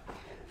what,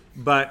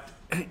 but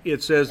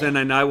it says,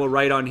 and I will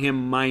write on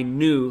him my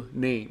new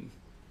name.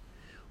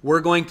 We're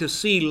going to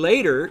see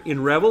later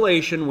in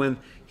Revelation when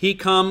he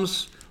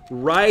comes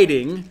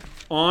riding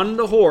on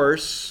the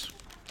horse,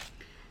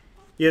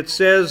 it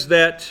says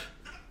that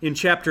in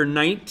chapter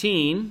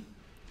 19,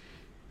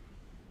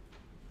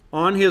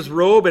 on his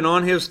robe and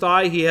on his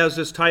thigh he has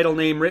this title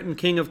name written,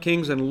 King of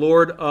Kings and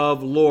Lord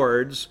of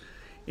Lords.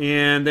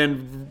 And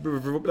then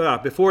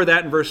before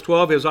that, in verse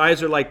 12, his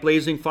eyes are like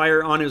blazing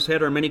fire, on his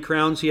head are many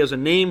crowns. He has a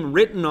name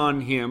written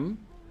on him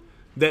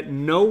that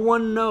no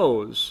one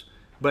knows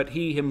but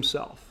he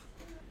himself.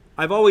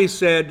 I've always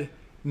said,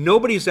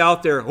 nobody's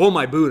out there, oh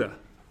my Buddha.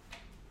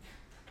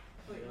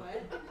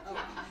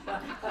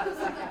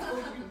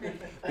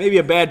 Maybe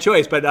a bad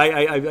choice, but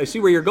I see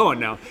where you're going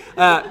now.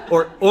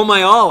 Or oh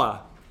my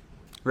Allah,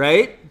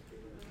 right?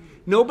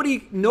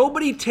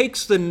 Nobody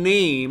takes the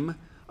name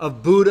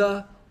of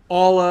Buddha,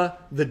 Allah,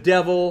 the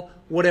devil,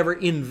 whatever,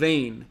 in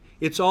vain.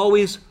 It's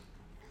always,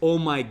 oh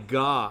my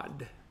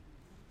God.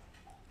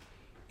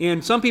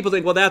 And some people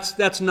think, well,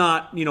 that's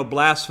not,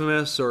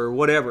 blasphemous or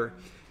whatever.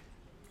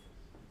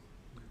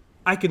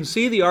 I can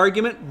see the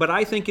argument, but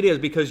I think it is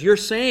because you're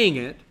saying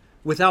it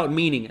without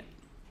meaning it.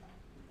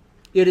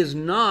 It is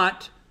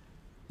not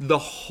the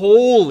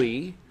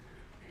holy,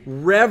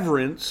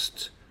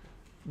 reverenced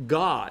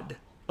God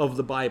of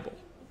the Bible.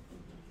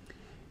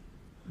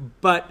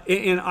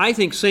 And I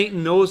think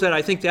Satan knows that.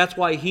 I think that's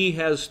why he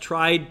has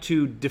tried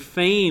to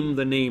defame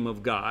the name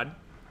of God.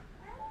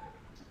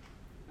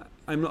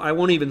 I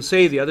won't even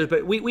say the others,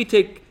 but we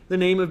take the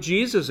name of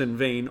Jesus in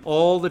vain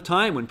all the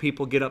time when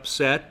people get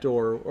upset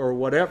or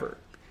whatever.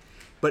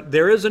 But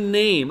there is a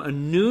name, a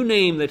new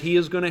name that he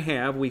is going to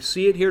have. We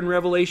see it here in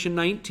Revelation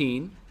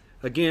 19.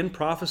 Again,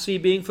 prophecy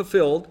being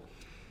fulfilled,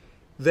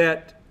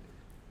 that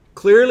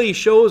clearly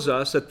shows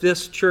us that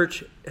this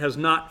church has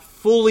not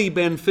fully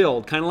been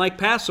filled, kind of like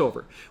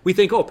Passover. We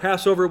think,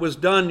 Passover was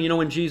done,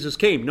 when Jesus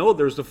came. No,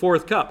 there's the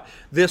fourth cup.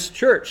 This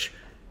church,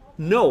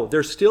 no,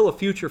 there's still a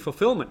future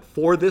fulfillment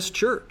for this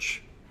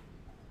church.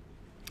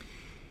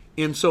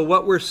 And so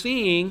what we're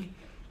seeing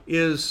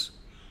is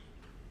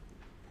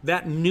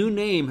that new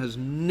name has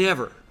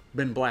never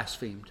been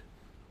blasphemed.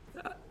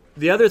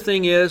 The other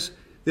thing is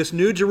this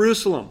New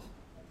Jerusalem.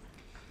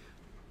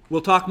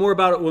 We'll talk more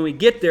about it when we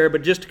get there,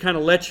 but just to kind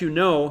of let you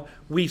know,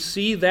 we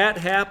see that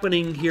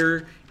happening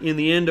here in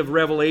the end of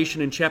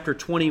Revelation in chapter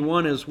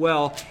 21 as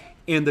well,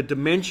 and the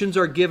dimensions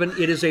are given.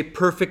 It is a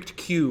perfect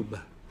cube.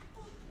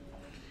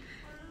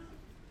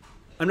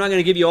 I'm not going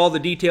to give you all the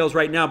details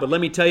right now, but let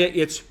me tell you,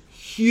 it's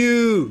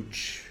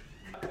huge.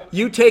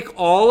 You take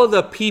all of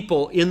the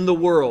people in the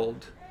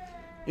world,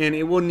 and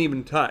it wouldn't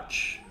even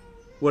touch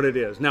what it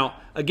is. Now,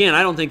 again,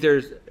 I don't think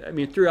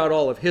throughout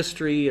all of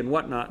history and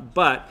whatnot,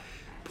 but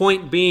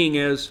point being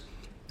is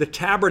the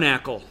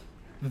tabernacle,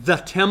 the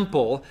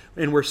temple,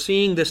 and we're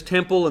seeing this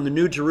temple and the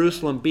New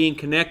Jerusalem being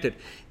connected.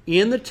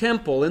 In the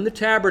temple, in the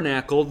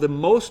tabernacle, the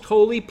most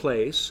holy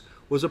place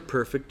was a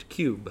perfect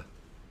cube.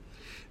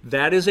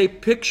 That is a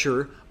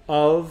picture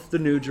of the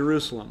New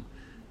Jerusalem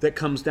that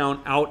comes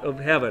down out of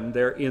heaven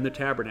there in the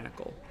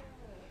tabernacle.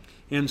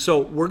 And so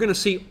we're going to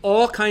see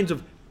all kinds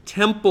of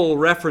temple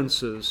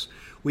references.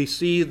 We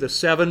see the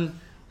 7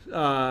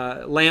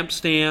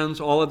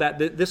 lampstands, all of that.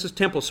 This is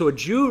temple. So a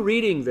Jew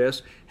reading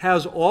this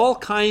has all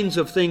kinds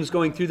of things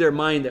going through their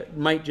mind that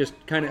might just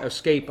kind of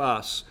escape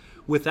us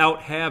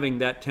without having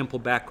that temple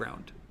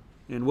background.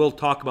 And we'll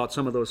talk about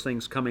some of those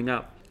things coming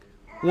up.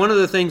 One of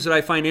the things that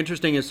I find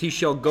interesting is he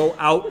shall go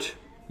out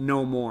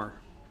no more.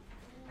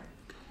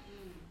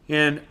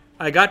 And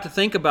I got to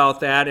think about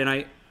that,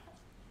 and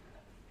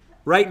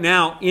right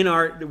now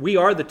we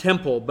are the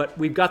temple, but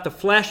we've got the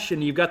flesh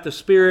and you've got the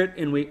spirit,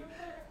 and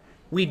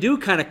we do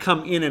kind of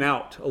come in and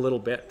out a little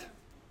bit.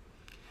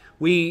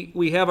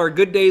 We have our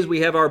good days,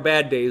 we have our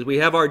bad days. We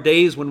have our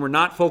days when we're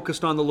not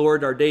focused on the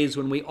Lord, our days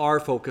when we are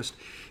focused.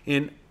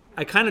 And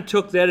I kind of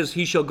took that as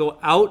he shall go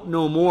out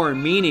no more,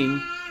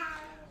 meaning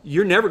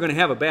you're never going to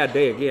have a bad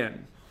day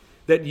again.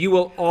 That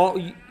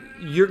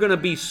you're going to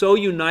be so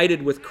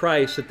united with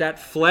Christ that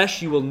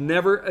flesh, you will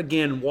never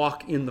again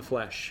walk in the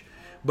flesh,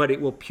 but it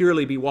will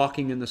purely be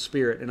walking in the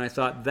Spirit. And I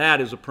thought that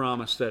is a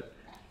promise that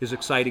is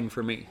exciting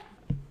for me.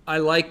 I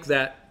like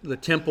the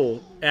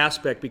temple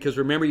aspect, because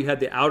remember, you had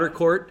the outer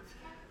court,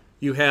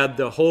 you had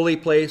the holy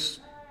place,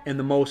 and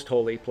the most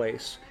holy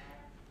place.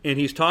 And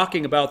he's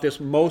talking about this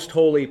most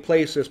holy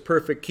place, this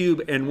perfect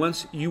cube, and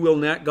once you will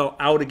not go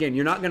out again.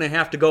 You're not going to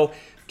have to go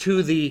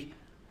to the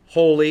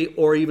holy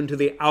or even to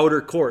the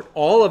outer court.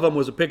 All of them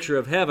was a picture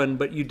of heaven,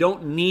 but you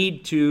don't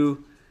need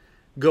to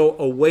go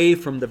away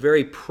from the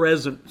very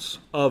presence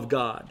of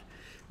God,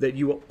 that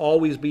you will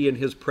always be in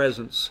his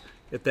presence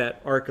at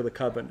that Ark of the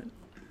Covenant.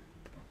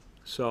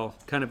 So,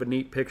 kind of a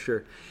neat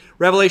picture.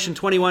 Revelation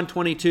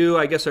 21:22,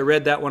 I guess I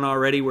read that one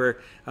already, where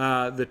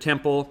the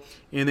temple.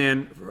 And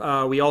then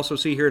we also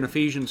see here in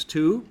Ephesians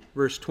 2,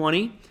 verse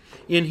 20,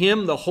 in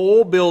him the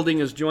whole building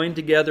is joined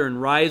together and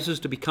rises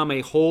to become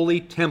a holy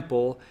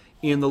temple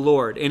in the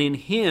Lord. And in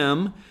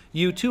him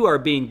you too are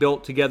being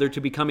built together to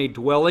become a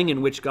dwelling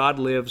in which God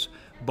lives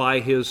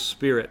by his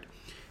Spirit.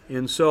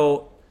 And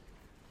so,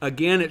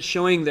 again, it's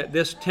showing that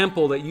this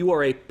temple that you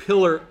are a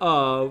pillar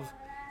of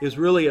is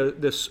really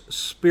this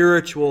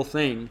spiritual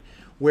thing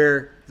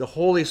where the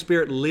Holy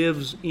Spirit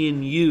lives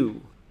in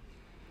you.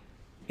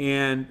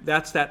 And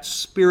that's that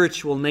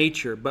spiritual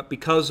nature. But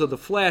because of the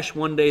flesh,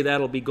 one day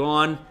that'll be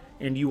gone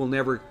and you will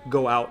never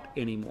go out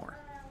anymore.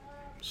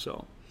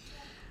 So,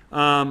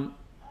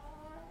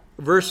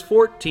 verse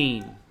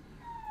 14.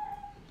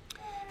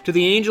 To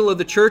the angel of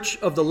the church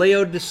of the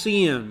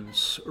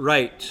Laodiceans,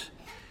 write.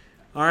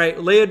 All right,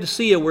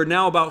 Laodicea, we're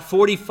now about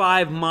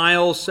 45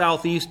 miles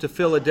southeast of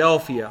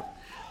Philadelphia.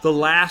 The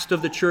last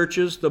of the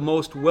churches, the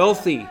most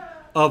wealthy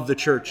of the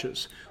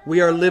churches. We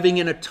are living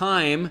in a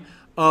time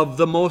of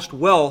the most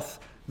wealth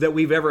that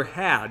we've ever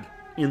had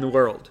in the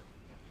world.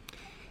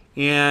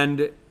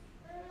 And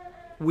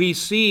we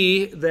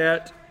see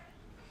that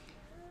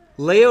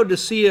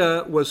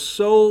Laodicea was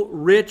so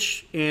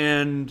rich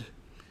and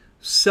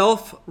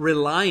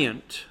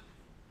self-reliant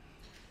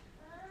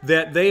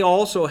that they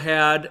also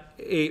had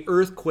an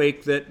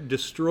earthquake that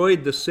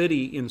destroyed the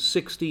city in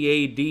 60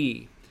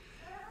 A.D.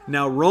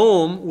 Now,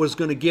 Rome was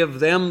going to give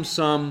them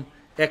some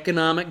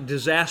economic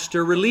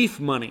disaster relief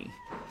money,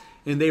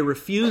 and they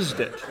refused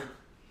it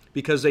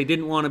because they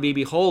didn't want to be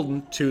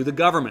beholden to the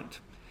government.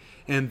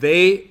 And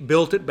they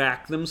built it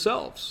back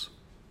themselves.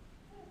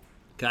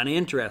 Kind of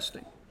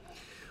interesting.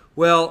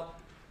 Well,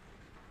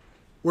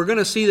 we're going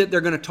to see that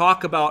they're going to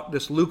talk about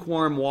this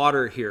lukewarm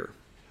water here.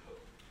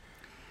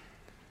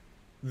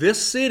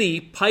 This city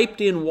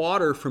piped in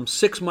water from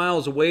 6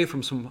 miles away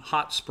from some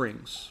hot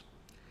springs.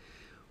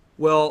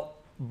 Well,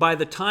 by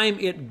the time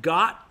it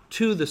got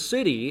to the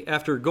city,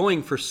 after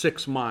going for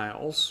 6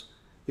 miles,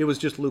 it was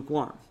just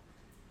lukewarm.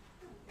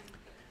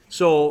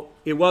 So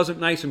it wasn't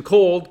nice and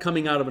cold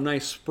coming out of a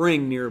nice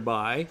spring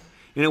nearby,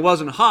 and it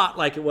wasn't hot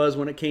like it was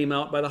when it came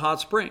out by the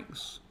hot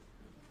springs.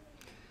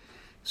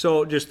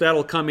 So just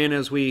that'll come in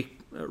as we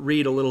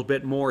read a little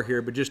bit more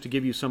here, but just to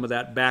give you some of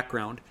that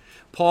background.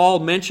 Paul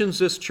mentions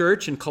this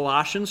church in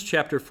Colossians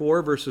chapter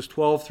 4, verses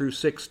 12 through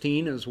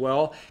 16 as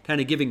well,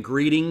 kind of giving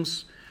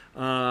greetings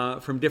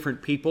from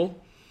different people.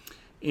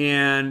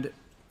 And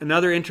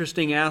another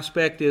interesting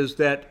aspect is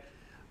that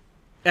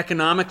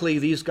economically,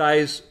 these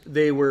guys,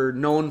 they were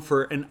known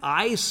for an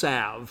eye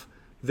salve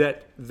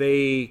that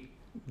they,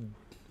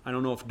 I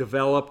don't know if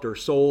developed or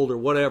sold or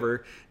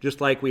whatever,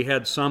 just like we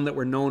had some that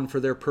were known for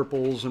their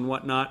purples and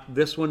whatnot.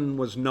 This one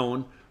was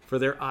known for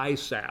their eye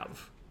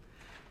salve.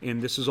 And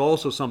this is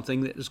also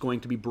something that is going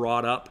to be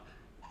brought up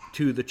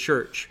to the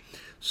church.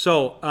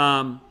 So,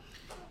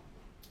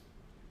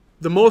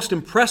 the most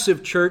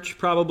impressive church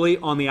probably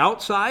on the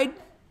outside,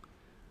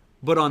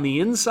 but on the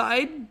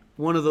inside,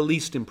 one of the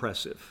least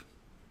impressive.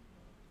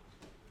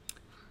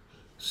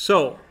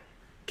 So,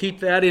 keep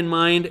that in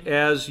mind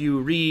as you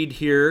read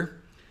here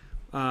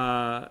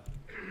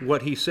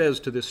what he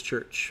says to this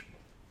church.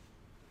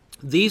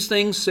 These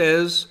things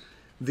says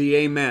the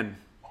Amen,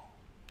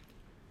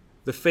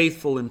 the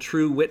faithful and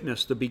true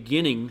witness, the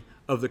beginning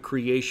of the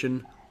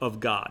creation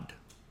of God.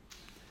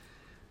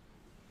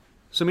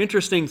 Some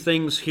interesting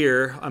things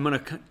here. I'm going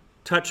to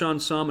touch on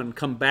some and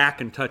come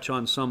back and touch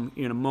on some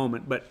in a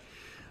moment. But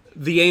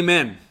the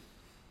Amen,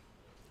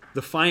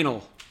 the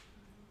final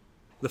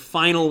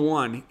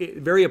one,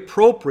 very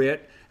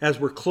appropriate as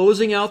we're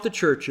closing out the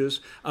churches,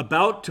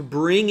 about to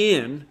bring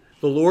in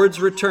the Lord's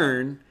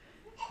return.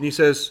 And he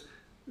says,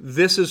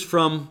 this is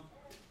from,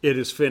 it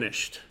is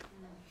finished.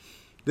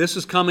 This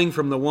is coming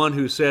from the one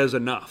who says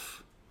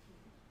enough.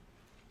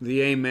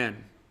 The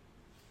Amen.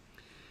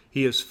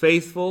 He is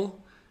faithful.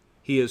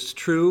 He is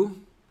true.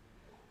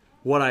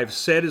 What I've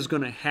said is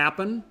going to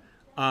happen.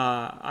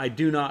 I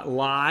do not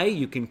lie.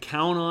 You can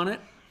count on it.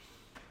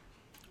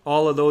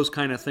 All of those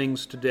kind of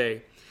things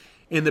today.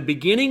 In the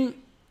beginning,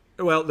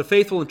 well, the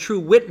faithful and true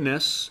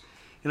witness,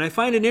 and I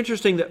find it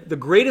interesting that the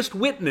greatest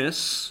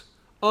witness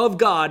of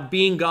God,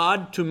 being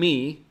God to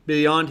me,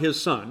 beyond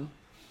His Son,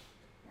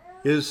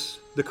 is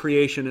the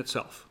creation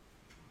itself.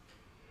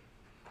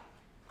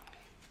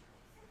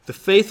 The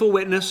faithful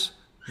witness,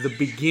 the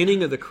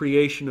beginning of the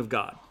creation of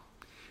God.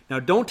 Now,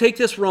 don't take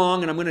this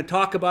wrong, and I'm going to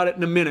talk about it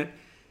in a minute.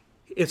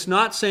 It's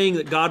not saying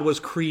that God was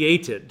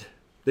created,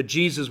 that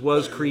Jesus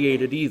was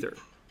created either.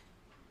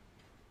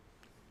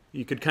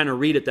 You could kind of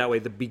read it that way,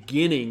 the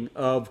beginning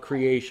of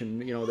creation,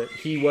 that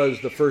He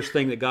was the first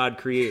thing that God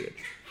created.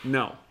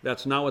 No,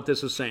 that's not what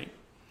this is saying.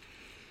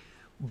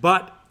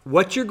 But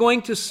what you're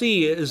going to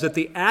see is that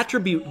the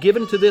attribute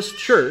given to this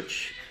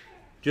church,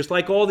 just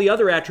like all the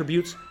other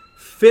attributes,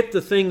 fit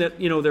the thing that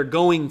they're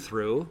going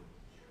through.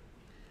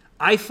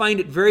 I find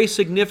it very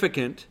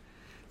significant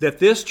that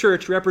this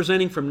church,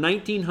 representing from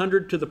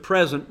 1900 to the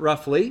present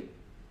roughly,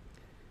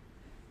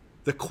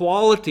 the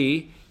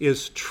quality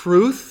is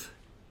truth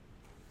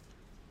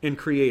and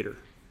creator.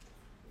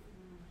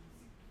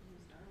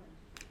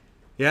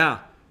 Yeah,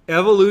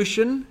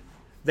 evolution.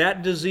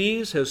 That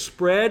disease has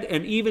spread,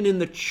 and even in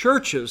the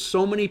churches,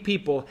 so many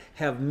people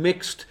have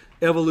mixed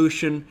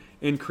evolution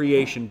and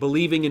creation,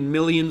 believing in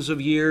millions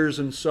of years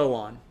and so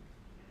on.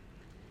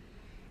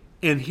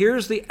 And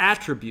here's the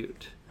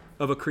attribute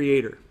of a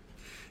creator.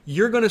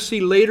 You're going to see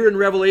later in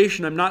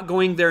Revelation, I'm not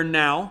going there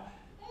now,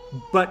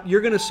 but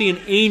you're going to see an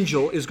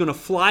angel is going to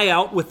fly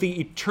out with the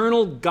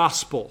eternal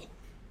gospel.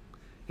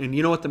 And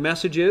you know what the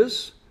message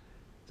is?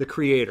 The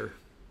creator.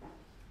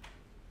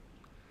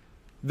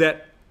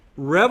 That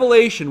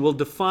Revelation will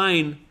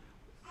define,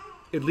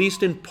 at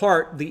least in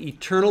part, the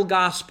eternal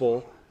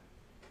gospel,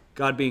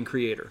 God being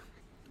creator.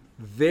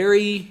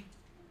 very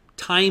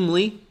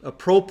timely,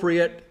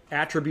 appropriate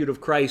attribute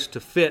of Christ to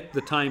fit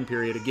the time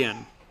period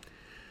again.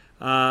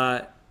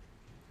 The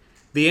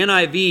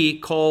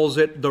NIV calls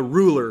it the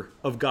ruler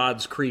of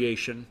God's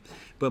creation,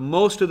 but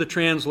most of the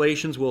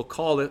translations will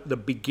call it the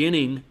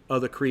beginning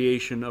of the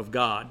creation of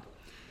God.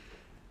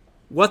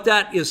 What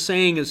that is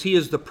saying is he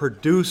is the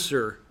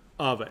producer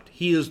of it.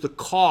 He is the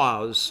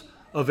cause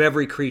of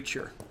every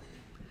creature.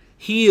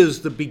 He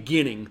is the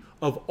beginning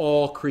of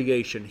all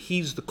creation.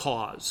 He's the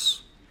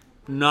cause,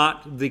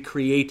 not the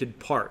created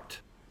part.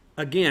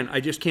 Again, I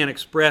just can't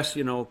express,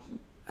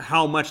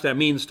 how much that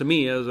means to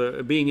me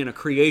as being in a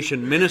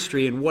creation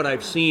ministry and what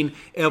I've seen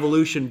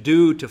evolution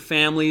do to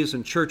families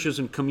and churches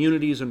and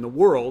communities in the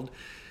world,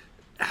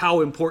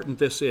 how important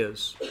this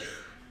is.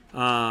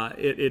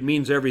 It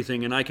means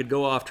everything, and I could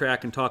go off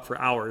track and talk for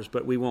hours,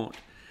 but we won't.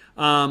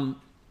 Another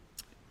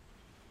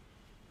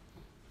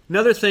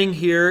thing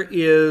here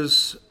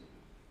is,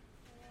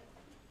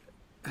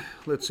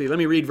 let's see, let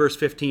me read verse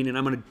 15, and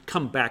I'm going to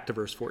come back to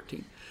verse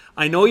 14.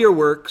 I know your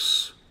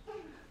works.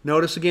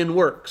 Notice again,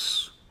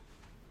 works.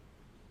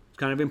 It's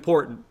kind of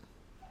important.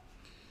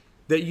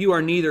 That you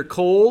are neither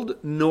cold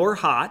nor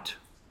hot.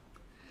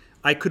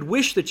 I could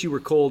wish that you were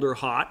cold or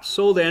hot.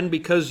 So then,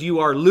 because you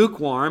are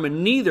lukewarm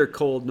and neither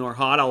cold nor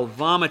hot, I'll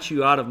vomit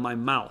you out of my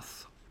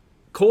mouth.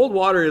 Cold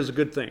water is a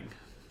good thing.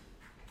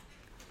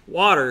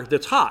 Water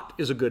that's hot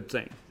is a good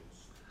thing.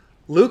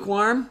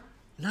 Lukewarm,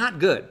 not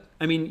good.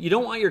 I mean, you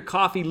don't want your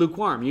coffee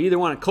lukewarm. You either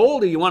want it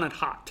cold or you want it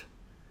hot.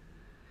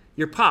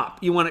 Your pop,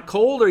 you want it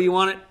cold or you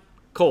want it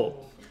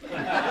cold.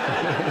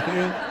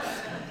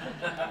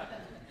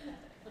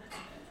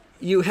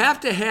 You have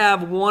to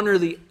have one or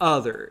the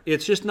other.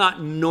 It's just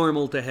not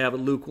normal to have it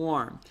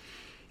lukewarm.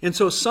 And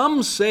so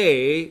some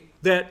say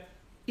that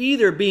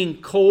either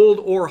being cold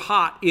or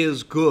hot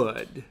is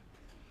good.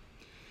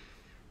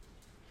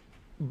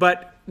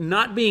 But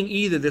not being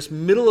either, this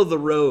middle of the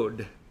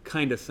road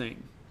kind of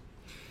thing.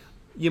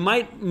 You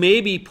might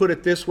maybe put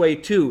it this way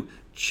too.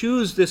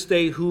 Choose this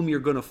day whom you're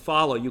going to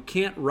follow. You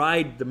can't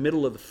ride the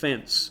middle of the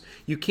fence.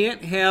 You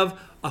can't have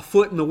a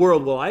foot in the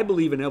world. Well, I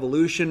believe in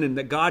evolution and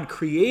that God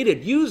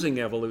created using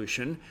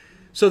evolution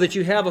so that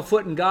you have a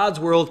foot in God's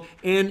world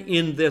and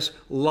in this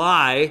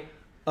lie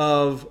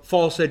of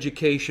false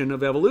education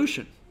of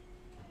evolution.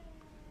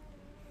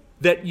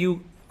 That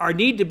you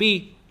need to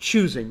be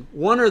choosing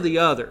one or the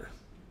other.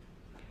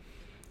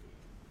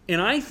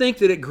 And I think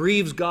that it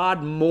grieves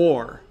God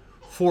more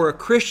for a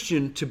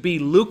Christian to be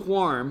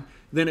lukewarm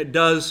than it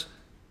does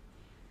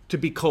to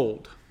be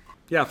cold.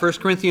 Yeah, 1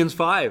 Corinthians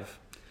 5.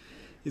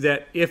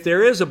 That if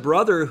there is a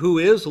brother who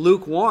is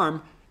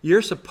lukewarm,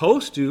 you're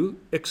supposed to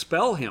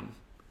expel him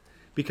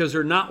because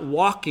they're not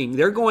walking.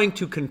 They're going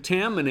to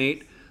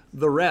contaminate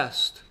the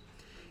rest.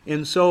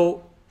 And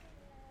so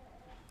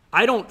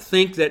I don't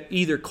think that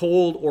either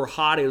cold or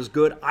hot is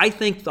good. I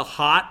think the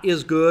hot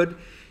is good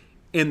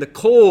and the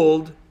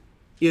cold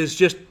is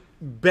just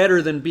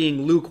better than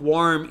being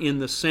lukewarm in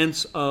the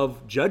sense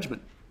of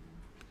judgment.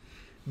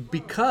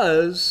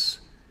 Because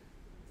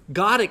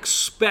God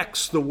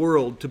expects the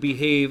world to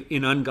behave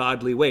in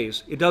ungodly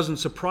ways. It doesn't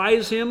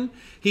surprise him.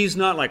 He's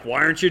not like,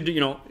 why aren't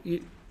you,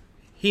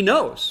 he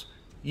knows.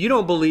 You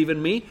don't believe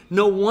in me.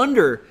 No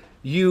wonder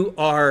you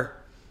are,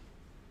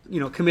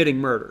 committing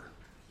murder.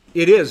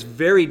 It is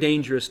very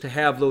dangerous to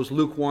have those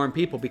lukewarm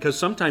people because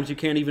sometimes you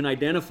can't even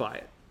identify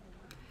it.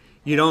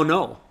 You don't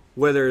know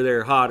whether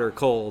they're hot or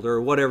cold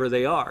or whatever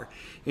they are.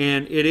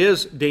 And it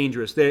is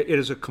dangerous. It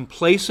is a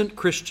complacent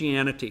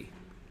Christianity.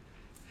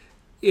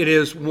 It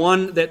is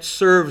one that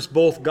serves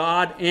both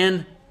God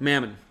and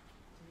mammon.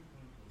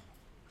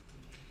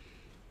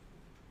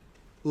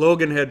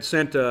 Logan had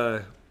sent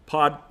a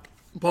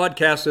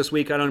podcast this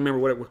week. I don't remember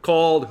what it was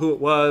called, who it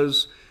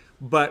was,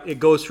 but it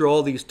goes through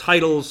all these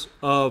titles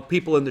of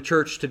people in the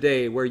church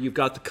today where you've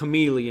got the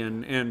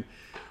chameleon and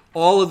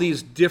all of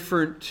these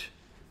different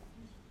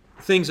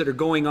things that are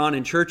going on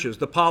in churches,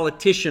 the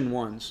politician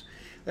ones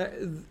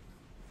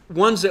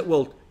that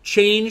will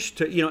change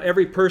to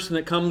every person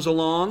that comes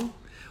along.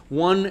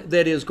 One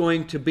that is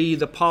going to be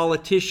the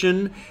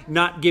politician,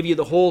 not give you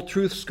the whole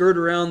truth, skirt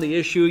around the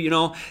issue.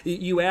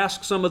 You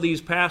ask some of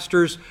these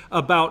pastors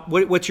about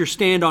what's your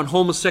stand on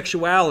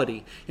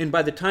homosexuality, and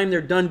by the time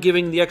they're done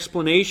giving the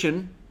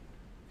explanation,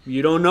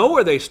 you don't know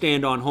where they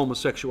stand on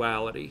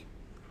homosexuality.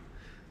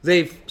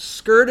 They've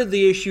skirted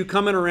the issue,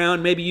 coming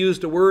around, maybe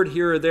used a word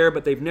here or there,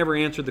 but they've never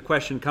answered the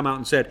question, come out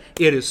and said,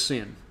 it is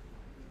sin.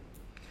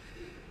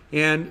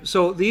 And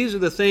so these are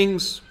the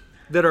things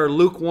that are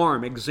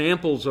lukewarm,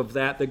 examples of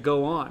that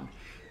go on,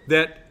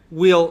 that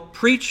will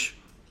preach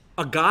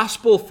a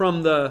gospel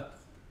from the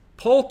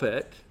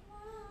pulpit,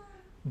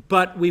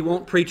 but we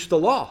won't preach the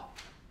law.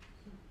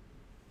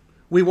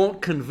 We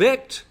won't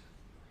convict.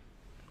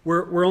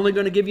 We're only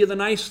going to give you the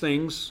nice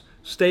things.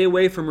 Stay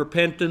away from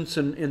repentance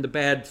and the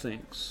bad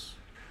things.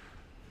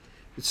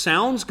 It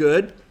sounds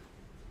good.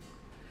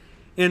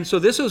 And so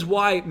this is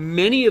why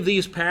many of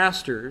these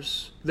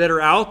pastors that are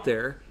out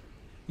there,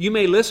 you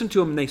may listen to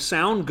them and they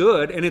sound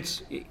good, and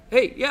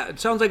it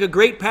sounds like a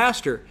great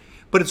pastor.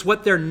 but it's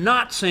what they're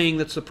not saying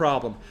that's the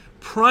problem.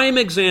 Prime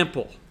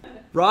example,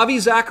 Ravi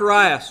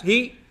Zacharias.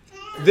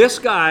 This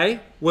guy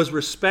was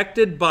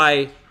respected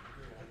by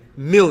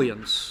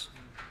millions.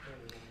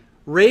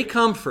 Ray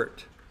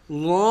Comfort,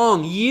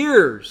 long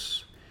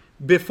years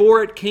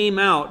before it came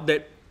out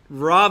that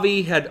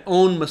Ravi had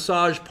owned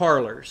massage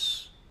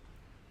parlors,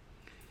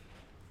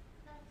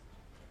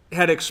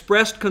 had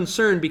expressed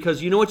concern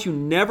because you know what you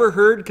never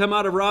heard come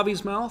out of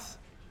Ravi's mouth?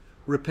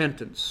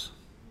 Repentance.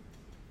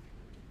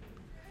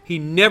 He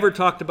never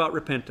talked about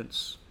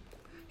repentance.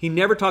 He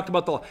never talked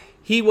about the law.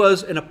 He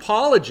was an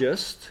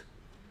apologist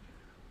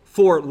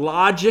for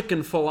logic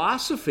and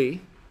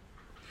philosophy,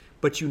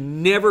 but you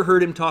never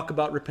heard him talk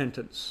about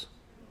repentance.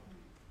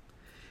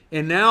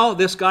 And now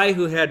this guy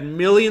who had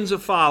millions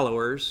of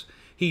followers,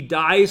 he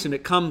dies and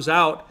it comes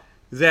out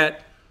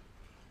that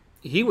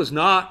he was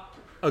not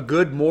a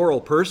good moral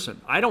person.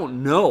 I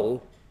don't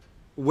know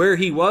where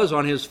he was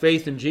on his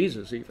faith in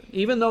Jesus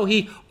even though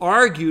he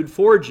argued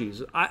for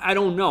Jesus. I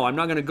don't know. I'm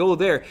not going to go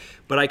there.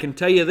 But I can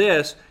tell you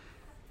this,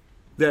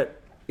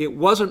 that it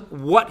wasn't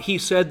what he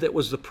said that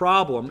was the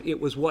problem. It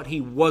was what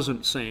he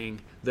wasn't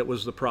saying that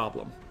was the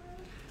problem.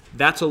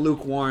 That's a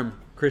lukewarm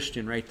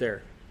Christian right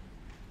there.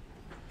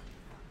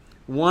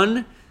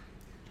 One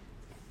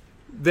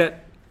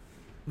that,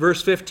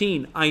 verse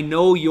 15, I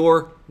know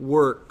your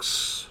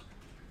works.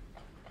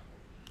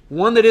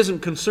 One that isn't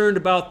concerned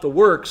about the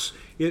works,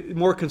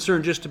 more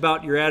concerned just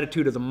about your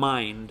attitude of the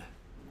mind,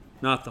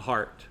 not the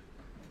heart.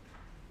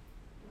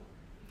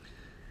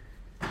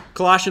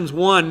 Colossians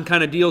 1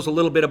 kind of deals a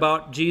little bit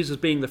about Jesus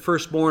being the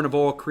firstborn of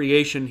all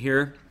creation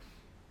here.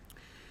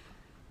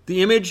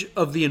 The image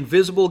of the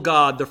invisible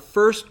God, the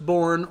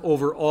firstborn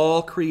over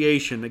all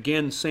creation.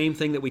 Again, same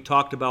thing that we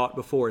talked about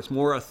before. It's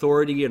more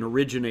authority and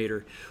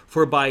originator.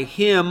 For by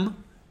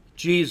him,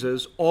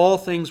 Jesus, all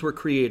things were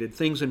created,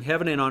 things in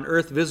heaven and on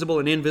earth, visible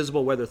and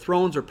invisible, whether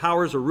thrones or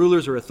powers or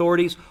rulers or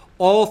authorities,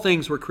 all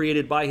things were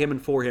created by him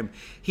and for him.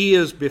 He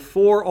is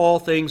before all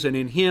things, and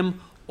in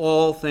him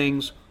all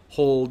things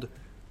hold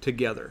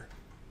together.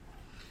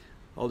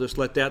 I'll just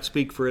let that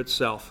speak for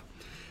itself.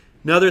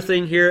 Another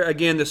thing here,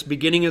 again, this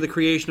beginning of the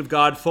creation of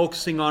God,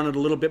 focusing on it a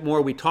little bit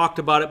more. We talked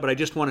about it, but I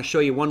just want to show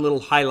you one little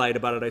highlight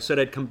about it. I said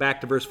I'd come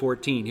back to verse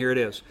 14. Here it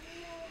is.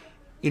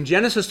 In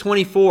Genesis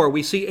 24,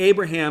 we see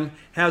Abraham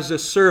has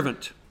this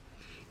servant,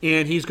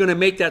 and he's going to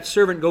make that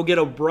servant go get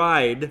a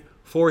bride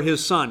for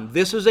his son.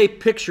 This is a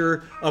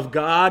picture of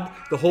God,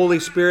 the Holy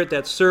Spirit.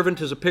 That servant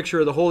is a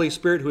picture of the Holy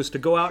Spirit who is to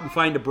go out and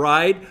find a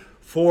bride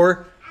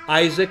for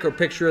Isaac, or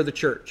picture of the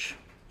church.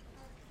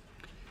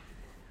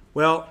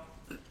 Well,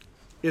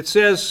 it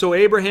says, so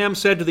Abraham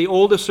said to the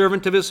oldest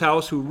servant of his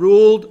house, who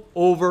ruled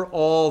over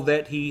all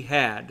that he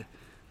had.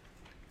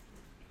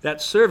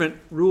 That servant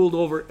ruled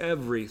over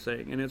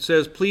everything. And it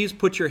says, please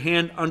put your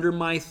hand under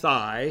my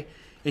thigh.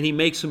 And he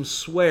makes him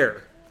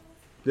swear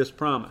this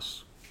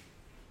promise.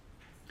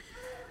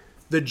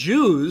 The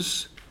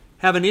Jews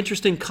have an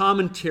interesting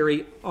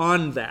commentary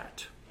on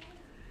that.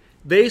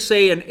 They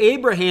say, and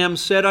Abraham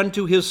said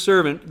unto his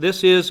servant,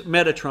 this is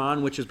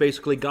Metatron, which is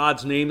basically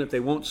God's name that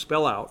they won't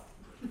spell out.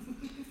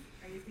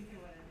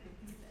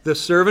 The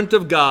servant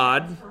of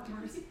God,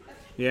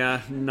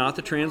 yeah, not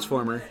the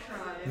transformer,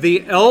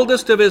 the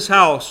eldest of his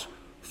house,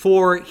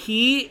 for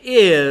he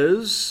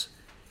is,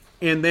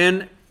 and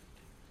then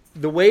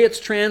the way it's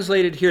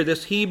translated here,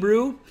 this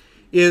Hebrew,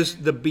 is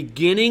the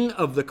beginning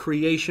of the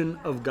creation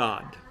of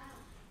God.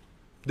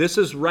 This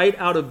is right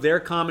out of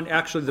their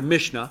actually the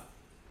Mishnah.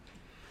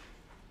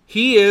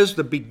 He is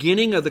the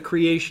beginning of the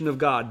creation of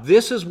God.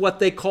 This is what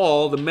they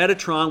call the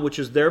Metatron, which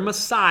is their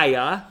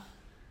Messiah,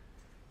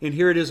 and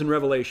here it is in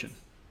Revelation.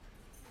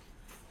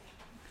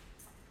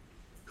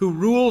 Who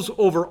rules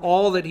over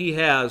all that he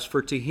has,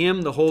 for to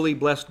him the holy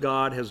blessed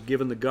God has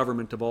given the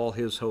government of all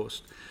his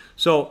host.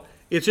 So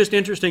it's just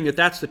interesting that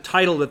that's the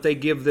title that they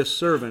give this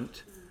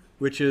servant,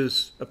 which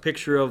is a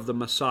picture of the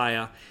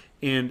Messiah,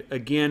 and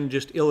again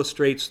just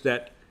illustrates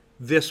that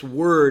this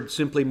word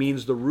simply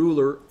means the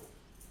ruler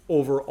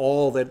over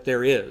all that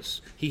there is.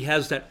 He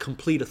has that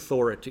complete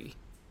authority.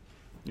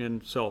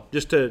 And so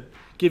just to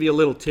give you a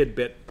little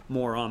tidbit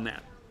more on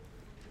that.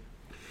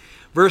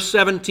 Verse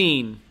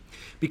 17.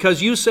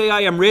 Because you say,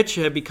 I am rich,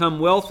 have become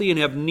wealthy, and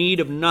have need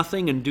of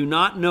nothing, and do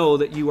not know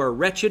that you are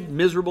wretched,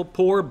 miserable,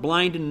 poor,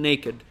 blind, and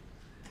naked.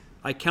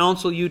 I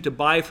counsel you to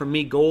buy from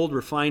me gold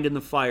refined in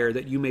the fire,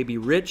 that you may be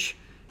rich,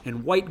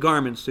 and white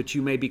garments, that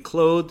you may be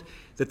clothed,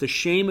 that the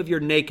shame of your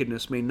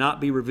nakedness may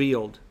not be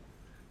revealed.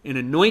 And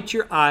anoint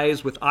your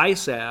eyes with eye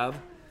salve,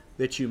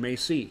 that you may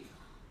see.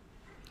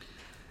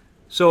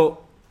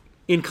 So,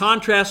 in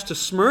contrast to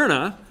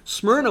Smyrna,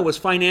 Smyrna was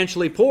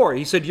financially poor.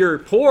 He said, you're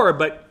poor,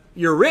 but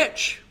you're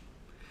rich.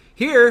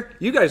 Here,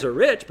 you guys are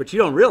rich, but you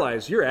don't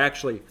realize you're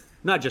actually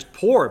not just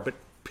poor, but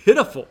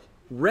pitiful,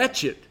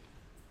 wretched.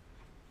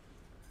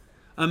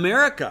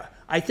 America,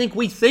 I think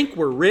we think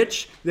we're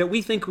rich, that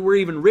we think we're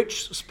even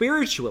rich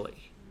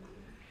spiritually.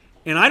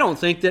 And I don't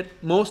think that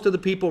most of the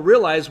people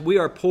realize we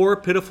are poor,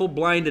 pitiful,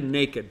 blind, and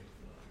naked.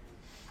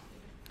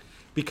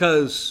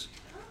 Because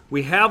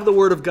We have the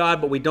Word of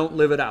God, but we don't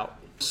live it out.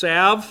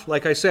 Salve,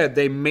 like I said,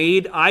 they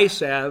made eye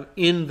salve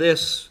in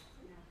this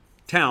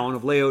town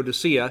of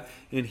Laodicea,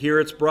 and here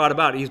it's brought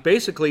about. He's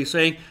basically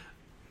saying,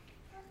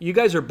 you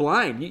guys are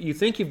blind. You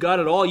think you've got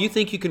it all. You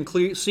think you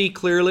can see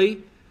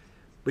clearly,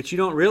 but you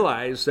don't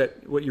realize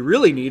that what you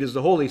really need is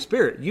the Holy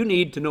Spirit. You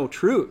need to know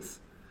truth.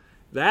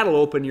 That'll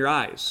open your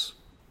eyes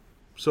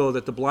so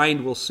that the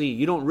blind will see.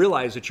 You don't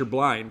realize that you're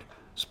blind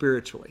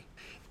spiritually.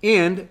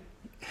 And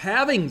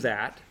having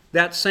that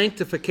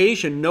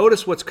sanctification,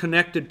 notice what's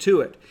connected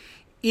to it.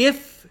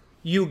 If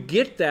you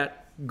get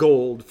that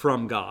gold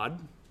from God,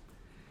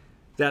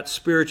 that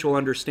spiritual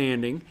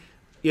understanding,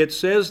 it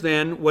says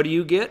then, what do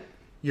you get?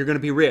 You're going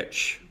to be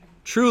rich,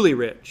 truly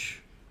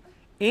rich.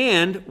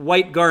 And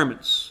white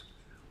garments.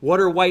 What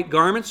are white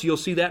garments? You'll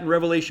see that in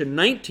Revelation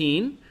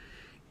 19.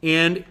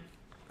 And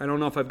I don't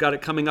know if I've got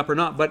it coming up or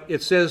not, but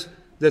it says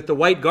that the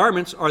white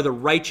garments are the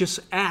righteous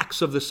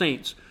acts of the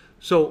saints.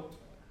 So,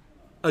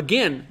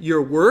 again,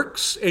 your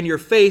works and your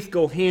faith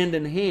go hand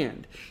in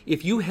hand.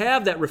 If you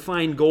have that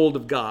refined gold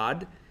of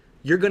God,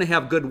 you're going to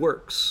have good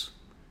works.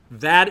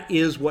 That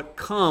is what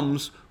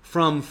comes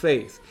from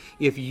faith.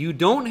 If you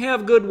don't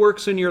have good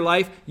works in your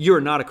life,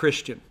 you're not a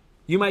Christian.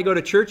 You might go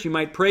to church, you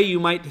might pray, you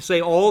might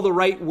say all the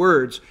right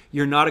words.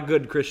 You're not a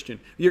good Christian.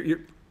 You're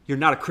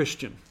not a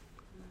Christian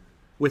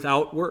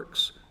without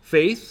works.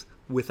 Faith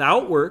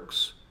without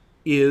works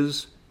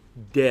is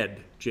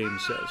dead,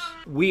 James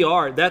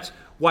says. That's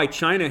why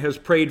China has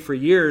prayed for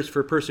years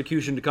for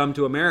persecution to come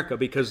to America,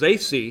 because they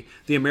see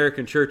the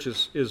American church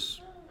is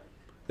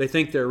they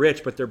think they're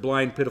rich, but they're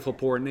blind, pitiful,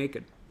 poor, and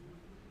naked.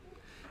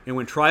 And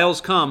when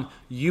trials come,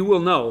 you will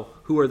know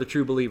who are the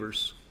true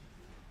believers.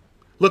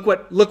 Look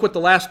what the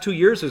last 2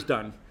 years has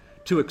done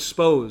to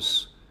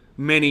expose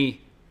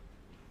many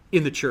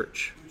in the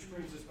church. Which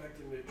brings us back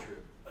to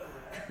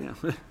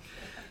mid-trib. Yeah.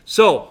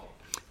 So,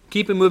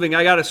 keep it moving.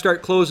 I got to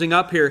start closing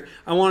up here.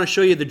 I want to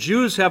show you the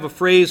Jews have a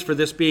phrase for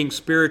this being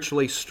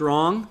spiritually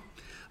strong.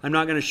 I'm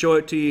not going to show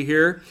it to you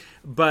here,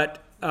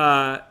 but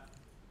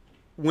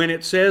when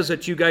it says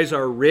that you guys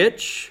are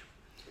rich,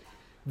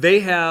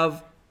 they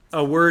have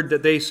a word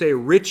that they say,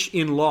 rich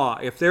in law.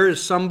 If there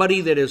is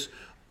somebody that is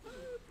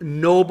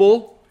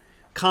noble,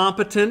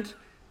 competent,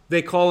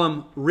 they call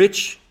him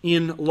rich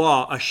in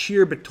law,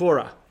 Ashir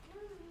B'Torah.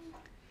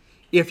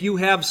 If you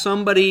have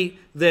somebody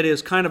that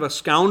is kind of a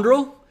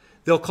scoundrel,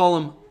 they'll call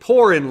him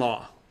poor in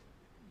law.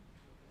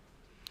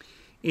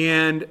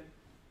 And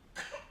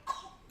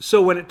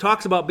so when it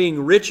talks about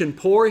being rich and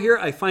poor here,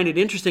 I find it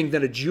interesting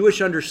that a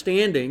Jewish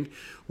understanding,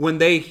 when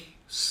they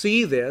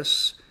see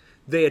this,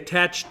 they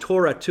attach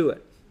Torah to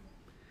it.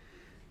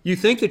 You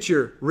think that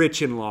you're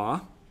rich in law,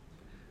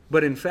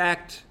 but in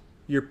fact,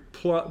 you're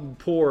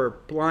poor,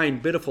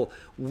 blind, pitiful,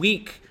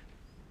 weak,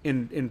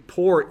 and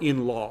poor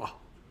in law,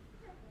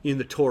 in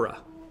the Torah.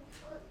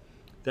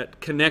 That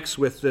connects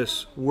with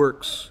this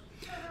works.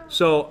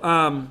 So,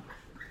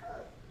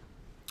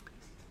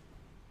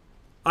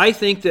 I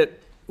think that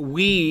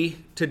we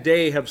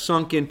today have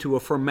sunk into a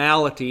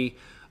formality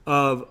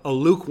of a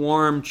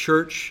lukewarm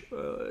church,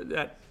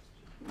 that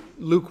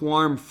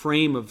lukewarm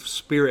frame of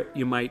spirit,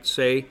 you might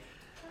say,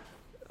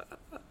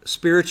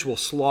 spiritual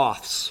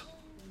sloths.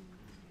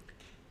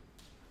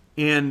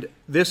 And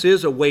this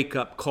is a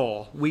wake-up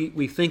call.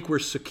 We think we're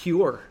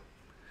secure.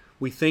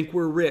 We think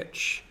we're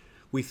rich.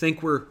 We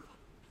think we're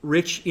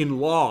rich in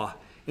law,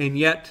 and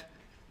yet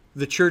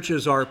the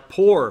churches are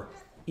poor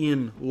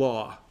in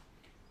law.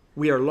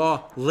 We are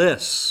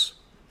lawless.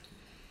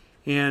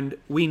 And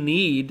we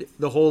need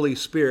the Holy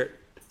Spirit,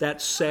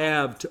 that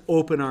salve, to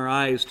open our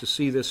eyes to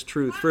see this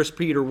truth. 1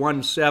 Peter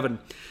 1:7,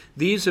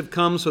 these have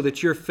come so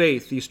that your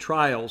faith, these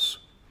trials,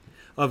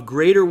 of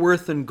greater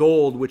worth than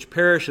gold, which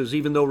perishes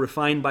even though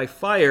refined by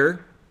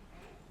fire.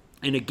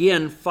 And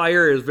again,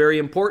 fire is very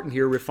important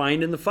here,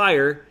 refined in the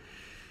fire.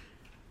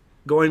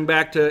 Going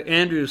back to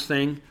Andrew's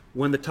thing,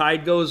 when the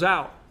tide goes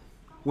out,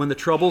 when the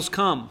troubles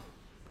come,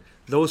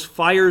 those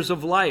fires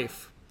of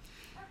life,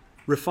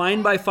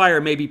 refined by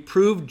fire, may be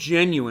proved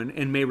genuine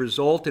and may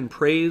result in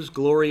praise,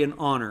 glory, and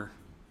honor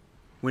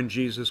when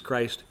Jesus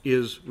Christ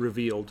is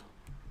revealed.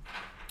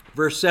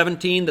 Verse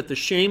 17, that the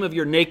shame of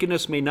your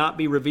nakedness may not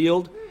be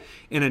revealed,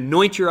 and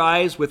anoint your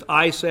eyes with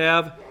eye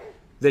salve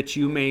that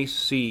you may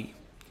see.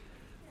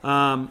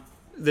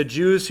 The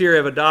Jews here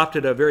have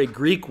adopted a very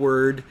Greek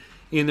word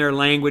in their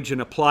language and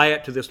apply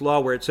it to this law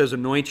where it says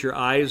anoint your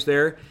eyes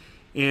there,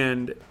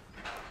 and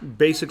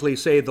basically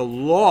say the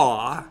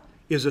law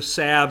is a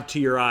salve to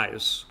your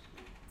eyes.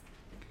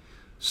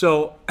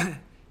 So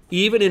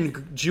even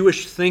in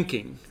Jewish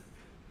thinking,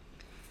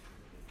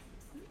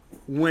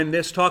 when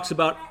this talks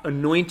about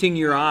anointing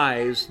your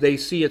eyes, they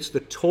see it's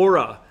the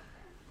Torah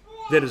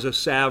that is a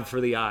salve for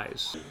the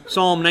eyes.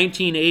 Psalm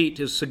 19:8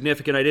 is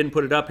significant. I didn't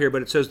put it up here,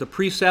 but it says, the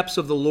precepts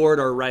of the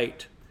Lord are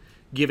right,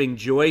 giving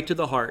joy to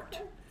the heart.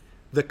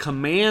 The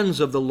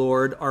commands of the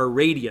Lord are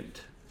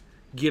radiant,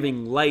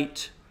 giving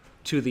light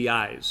to the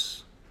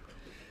eyes.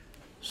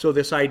 So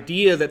this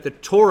idea that the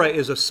Torah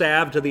is a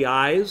salve to the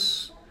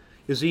eyes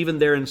is even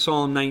there in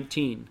Psalm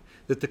 19.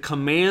 that the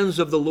commands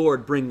of the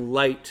Lord bring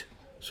light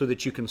so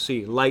that you can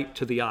see, light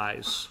to the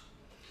eyes.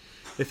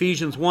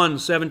 Ephesians 1,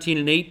 17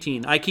 and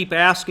 18. I keep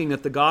asking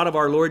that the God of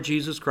our Lord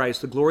Jesus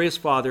Christ, the glorious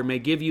Father, may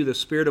give you the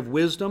spirit of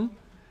wisdom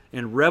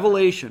and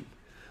revelation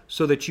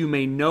so that you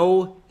may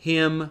know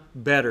Him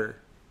better.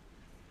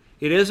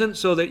 It isn't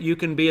so that you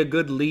can be a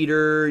good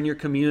leader in your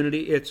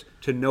community. It's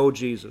to know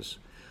Jesus.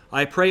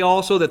 I pray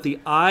also that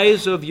the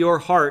eyes of your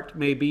heart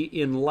may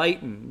be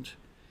enlightened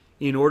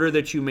in order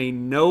that you may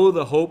know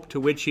the hope to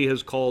which He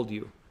has called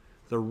you,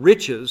 the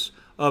riches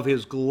of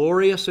His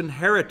glorious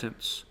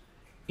inheritance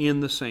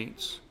in the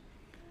saints.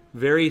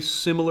 Very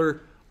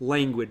similar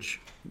language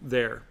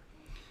there,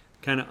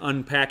 kind of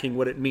unpacking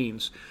what it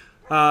means.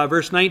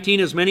 Verse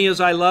 19, as many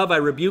as I love, I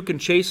rebuke and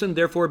chasten,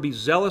 therefore be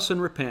zealous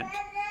and repent.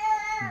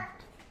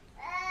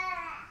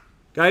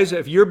 Guys,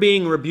 if you're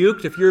being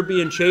rebuked, if you're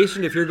being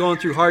chastened, if you're going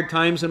through hard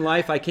times in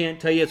life, I can't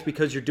tell you it's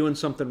because you're doing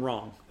something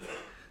wrong.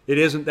 It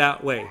isn't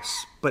that way,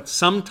 but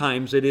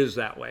sometimes it is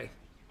that way.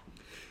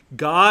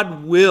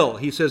 God will,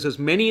 He says, as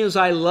many as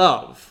I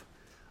love,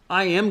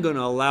 I am going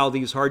to allow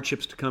these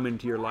hardships to come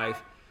into your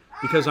life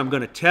because I'm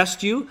going to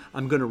test you.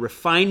 I'm going to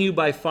refine you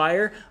by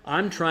fire.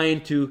 I'm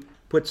trying to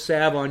put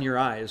salve on your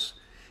eyes.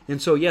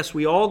 And so, yes,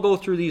 we all go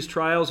through these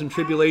trials and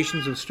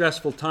tribulations and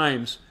stressful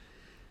times,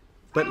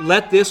 but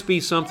let this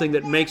be something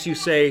that makes you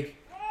say,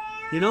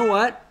 you know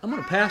what? I'm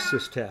going to pass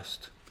this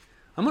test.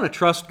 I'm going to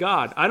trust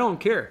God. I don't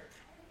care.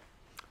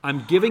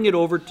 I'm giving it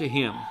over to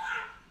Him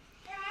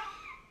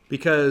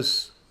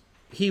because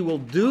He will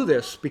do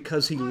this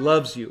because He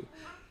loves you.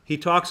 He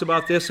talks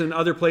about this in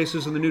other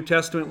places in the New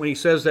Testament when He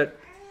says that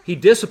He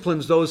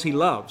disciplines those He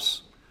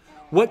loves.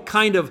 What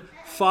kind of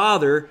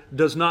father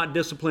does not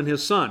discipline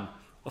his son?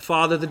 A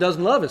father that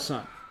doesn't love his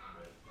son.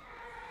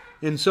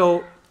 And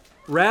so,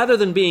 rather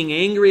than being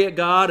angry at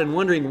God and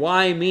wondering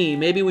why me,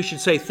 maybe we should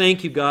say,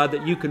 thank you, God,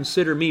 that you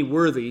consider me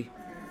worthy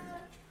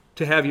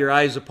to have your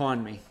eyes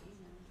upon me.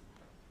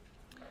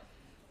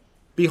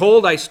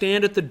 Behold, I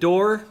stand at the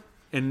door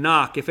and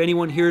knock. If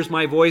anyone hears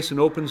my voice and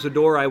opens the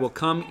door, I will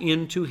come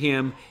into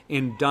him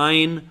and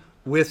dine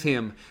with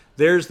him.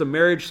 There's the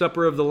marriage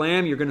supper of the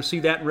Lamb. You're going to see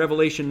that in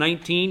Revelation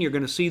 19. You're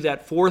going to see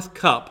that fourth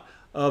cup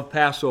of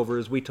Passover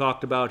as we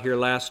talked about here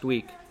last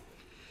week.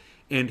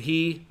 And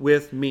He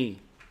with me.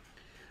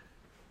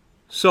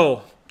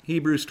 So,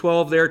 Hebrews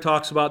 12 there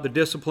talks about the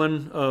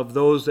discipline of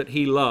those that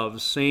He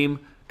loves. Same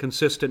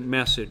consistent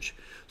message.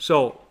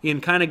 So,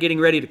 in kind of getting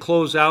ready to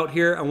close out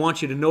here, I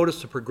want you to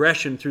notice the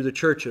progression through the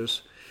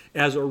churches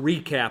as a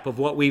recap of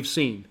what we've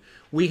seen.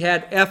 We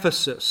had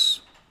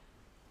Ephesus.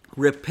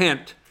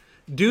 Repent.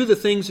 Do the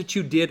things that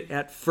you did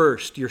at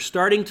first. You're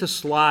starting to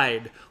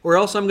slide, or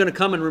else I'm going to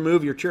come and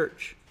remove your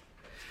church.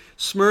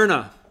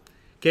 Smyrna.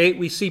 Okay,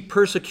 we see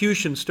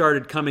persecution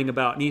started coming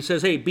about. And he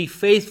says, hey, be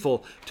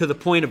faithful to the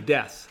point of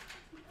death.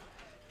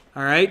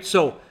 All right,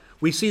 so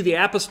we see the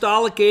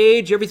apostolic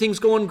age. Everything's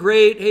going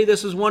great. Hey,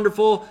 this is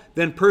wonderful.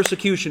 Then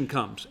persecution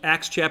comes.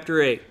 Acts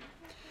chapter 8.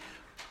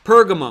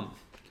 Pergamum.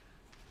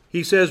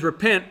 He says,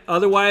 repent,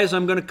 otherwise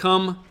I'm going to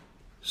come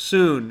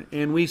soon.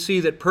 And we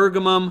see that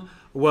Pergamum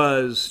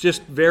was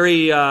just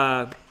very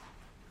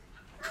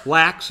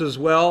lax as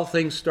well.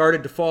 Things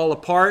started to fall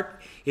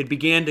apart. It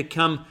began to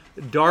come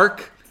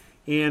dark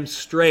and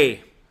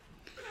stray.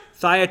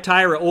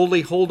 Thyatira,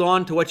 only hold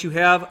on to what you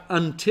have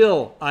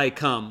until I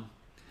come.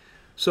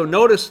 So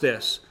notice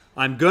this.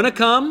 I'm going to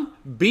come.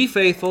 Be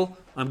faithful.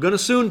 I'm going to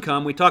soon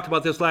come. We talked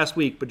about this last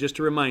week, but just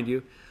to remind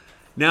you.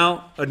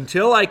 Now,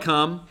 until I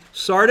come.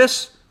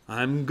 Sardis,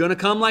 I'm going to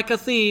come like a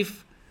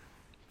thief.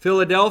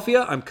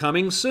 Philadelphia, I'm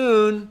coming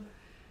soon.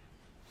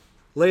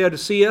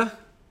 Laodicea,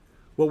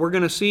 what we're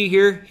going to see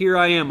here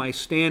I am. I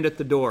stand at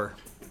the door.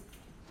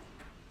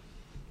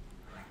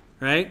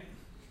 Right?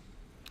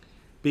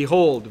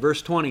 Behold,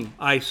 verse 20,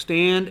 I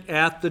stand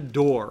at the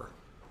door.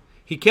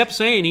 He kept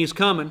saying He's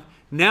coming.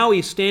 Now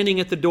He's standing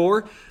at the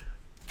door.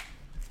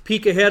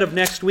 Peek ahead of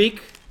next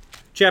week.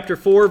 Chapter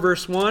 4,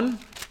 verse 1.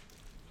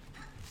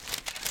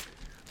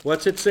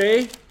 What's it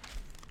say?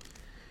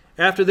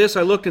 After this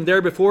I looked, and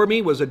there before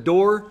me was a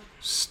door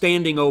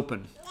standing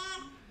open.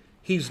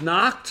 He's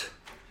knocked,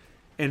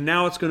 and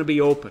now it's going to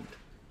be opened.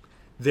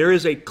 There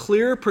is a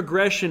clear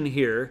progression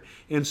here,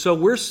 and so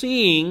we're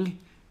seeing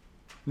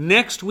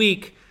next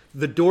week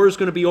the door is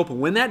going to be open.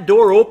 When that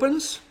door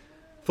opens,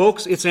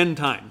 folks, it's end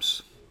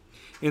times.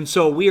 And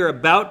so we are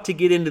about to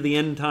get into the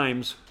end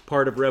times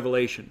part of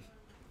Revelation.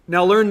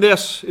 Now learn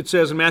this, it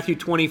says in Matthew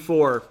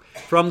 24,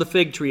 from the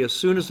fig tree, as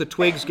soon as the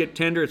twigs get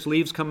tender, its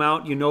leaves come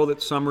out, you know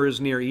that summer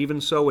is near. Even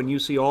so, when you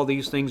see all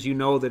these things, you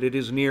know that it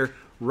is near,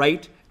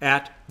 right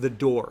at the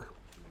door.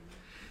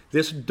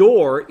 This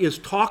door is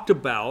talked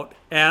about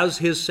as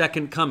His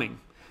second coming,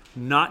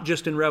 not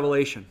just in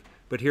Revelation,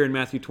 but here in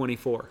Matthew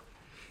 24.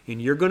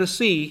 And you're going to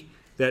see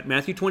that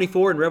Matthew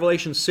 24 and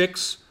Revelation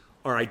 6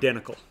 are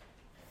identical.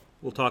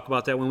 We'll talk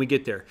about that when we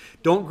get there.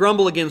 Don't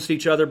grumble against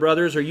each other,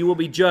 brothers, or you will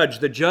be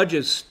judged. The judge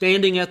is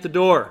standing at the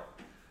door.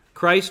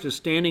 Christ is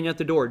standing at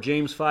the door,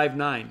 James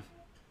 5:9.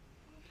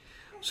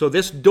 So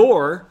this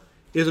door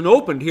isn't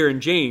opened here in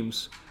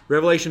James.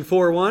 Revelation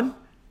 4:1,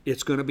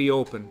 it's going to be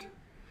opened.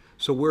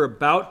 So we're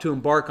about to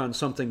embark on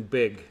something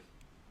big.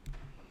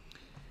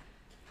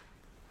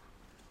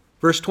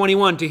 Verse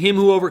 21, to him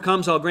who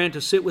overcomes I'll grant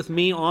to sit with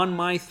me on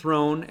my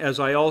throne, as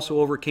I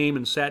also overcame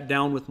and sat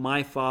down with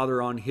my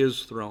Father on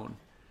his throne.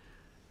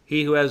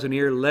 He who has an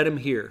ear, let him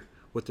hear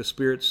what the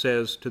Spirit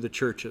says to the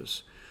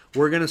churches.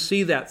 We're going to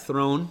see that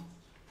throne.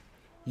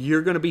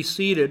 You're going to be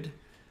seated.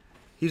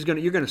 You're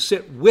going to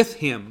sit with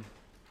him,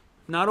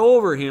 not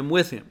over him,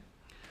 with him.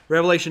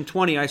 Revelation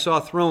 20, I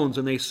saw thrones,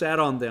 and they sat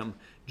on them.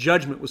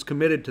 Judgment was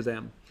committed to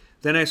them.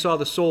 Then I saw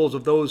the souls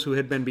of those who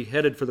had been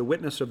beheaded for the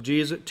witness of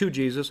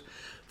Jesus,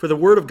 for the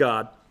word of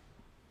God,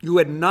 who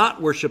had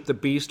not worshipped the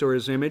beast or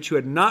his image, who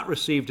had not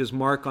received his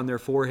mark on their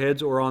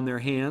foreheads or on their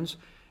hands,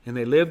 and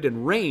they lived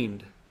and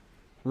reigned,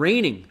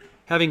 reigning,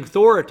 having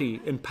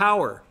authority and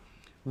power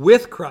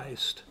with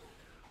Christ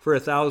for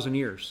 1,000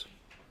 years.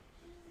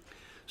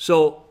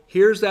 So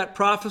here's that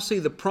prophecy,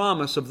 the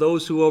promise of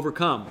those who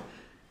overcome.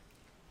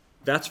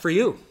 That's for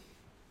you.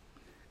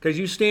 Because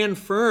you stand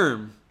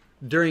firm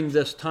during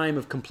this time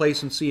of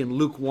complacency and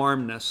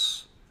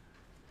lukewarmness.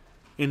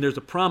 And there's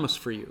a promise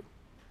for you.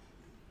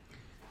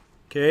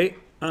 Okay?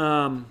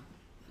 When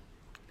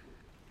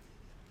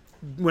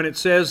it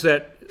says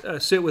that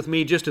sit with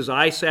me just as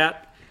I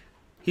sat,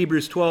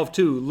 Hebrews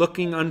 12:2,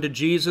 looking unto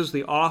Jesus,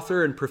 the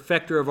author and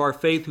perfecter of our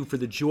faith, who for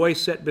the joy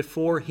set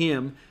before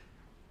him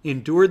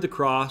endured the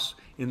cross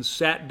and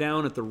sat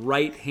down at the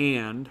right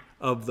hand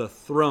of the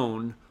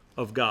throne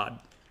of God.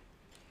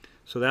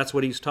 So that's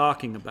what he's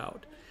talking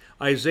about.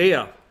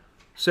 Isaiah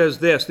says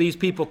this, these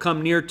people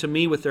come near to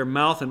me with their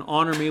mouth and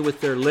honor me with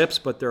their lips,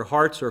 but their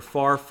hearts are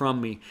far from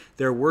me.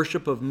 Their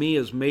worship of me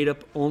is made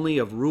up only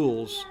of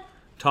rules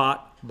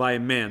taught by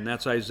men.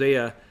 That's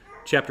Isaiah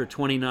chapter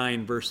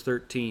 29, verse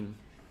 13.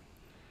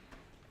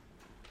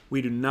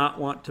 We do not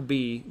want to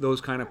be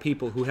those kind of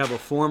people who have a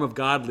form of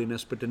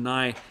godliness but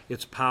deny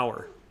its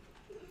power.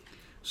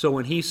 So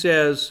when he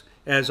says,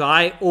 as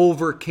I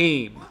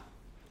overcame,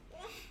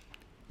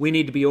 we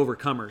need to be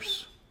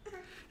overcomers.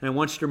 And I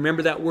want you to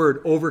remember that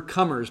word,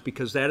 overcomers,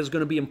 because that is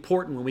going to be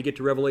important when we get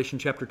to Revelation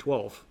chapter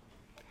 12.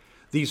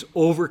 These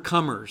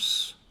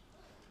overcomers,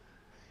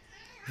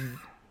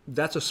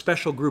 that's a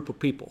special group of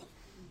people.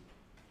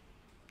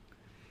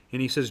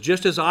 And he says,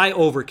 just as I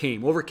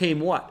overcame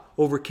what?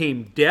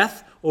 Overcame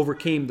death,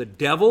 overcame the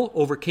devil,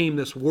 overcame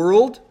this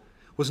world,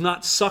 was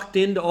not sucked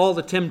into all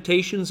the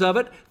temptations of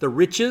it, the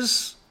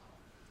riches,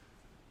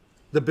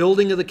 the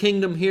building of the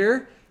kingdom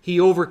here. He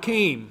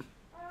overcame.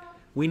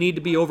 We need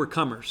to be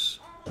overcomers.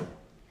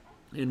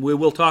 And we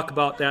will talk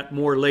about that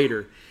more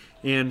later.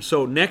 And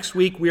so next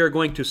week we are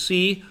going to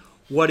see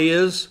what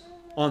is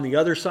on the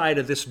other side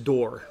of this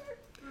door.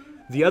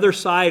 The other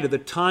side of the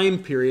time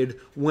period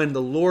when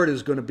the Lord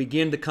is going to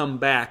begin to come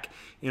back.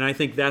 And I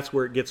think that's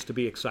where it gets to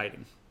be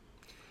exciting.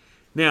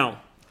 Now,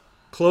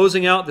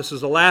 closing out, this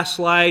is the last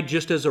slide,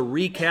 just as a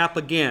recap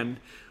again.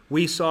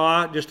 We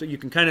saw, just you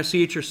can kind of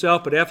see it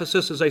yourself, but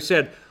Ephesus, as I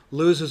said,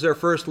 loses their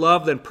first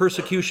love, then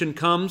persecution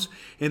comes,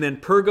 and then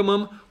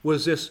Pergamum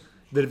was this,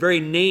 the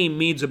very name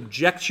means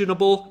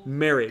objectionable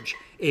marriage,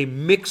 a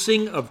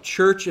mixing of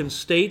church and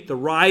state, the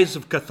rise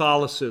of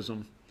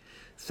Catholicism.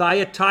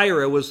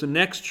 Thyatira was the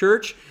next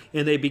church,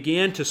 and they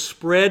began to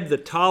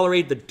spread,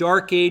 tolerate the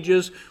Dark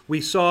Ages. We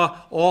saw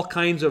all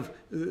kinds of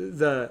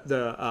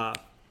the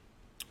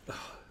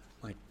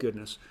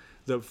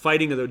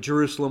fighting of the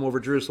Jerusalem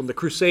over Jerusalem, the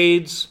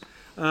Crusades,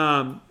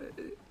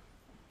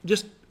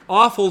 just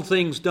awful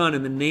things done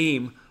in the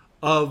name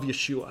of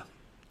Yeshua.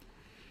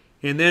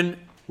 And then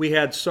we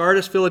had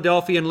Sardis,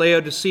 Philadelphia, and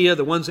Laodicea,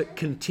 the ones that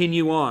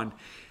continue on.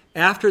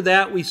 After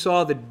that, we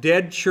saw the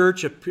dead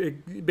church,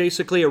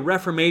 basically a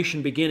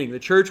reformation beginning. The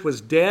church was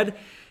dead,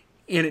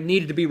 and it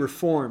needed to be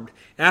reformed.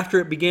 After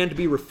it began to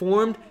be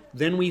reformed,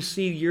 then we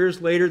see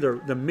years later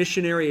the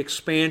missionary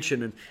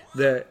expansion and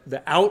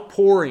the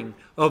outpouring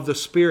of the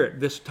Spirit.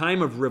 This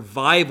time of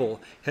revival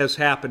has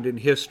happened in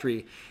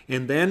history.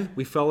 And then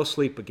we fell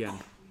asleep again.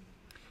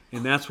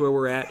 And that's where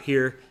we're at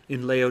here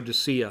in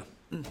Laodicea.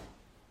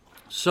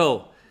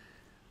 So,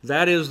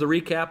 that is the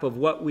recap of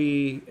what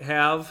we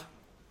have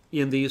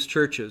in these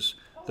churches.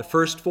 The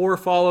first four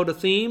followed a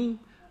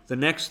theme. The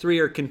next three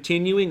are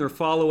continuing or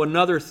follow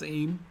another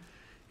theme.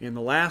 And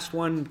the last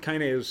one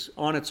kind of is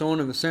on its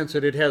own in the sense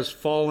that it has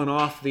fallen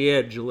off the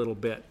edge a little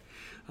bit.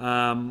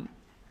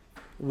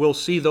 We'll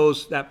see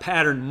that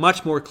pattern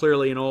much more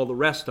clearly in all the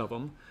rest of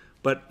them,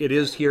 but it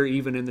is here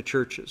even in the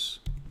churches.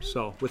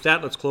 So with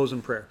that, let's close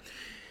in prayer.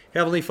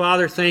 Heavenly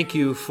Father, thank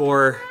you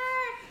for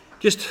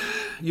just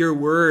your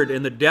word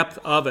and the depth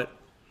of it.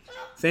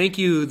 Thank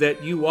you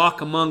that you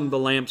walk among the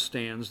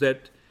lampstands,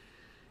 that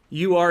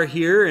you are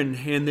here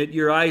and that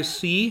your eyes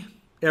see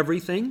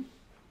everything.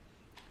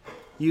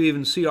 You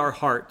even see our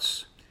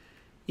hearts,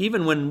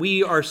 even when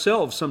we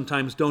ourselves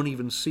sometimes don't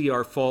even see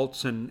our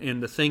faults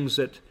and the things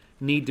that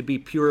need to be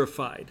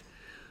purified.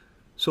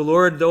 So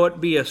Lord, though it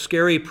be a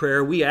scary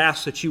prayer, we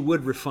ask that you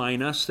would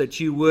refine us,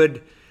 that you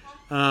would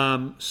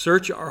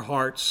search our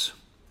hearts,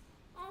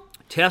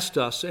 test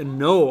us, and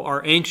know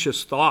our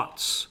anxious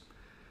thoughts.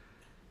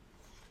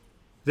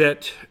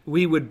 that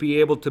we would be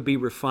able to be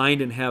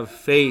refined and have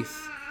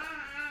faith,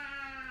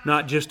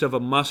 not just of a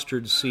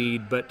mustard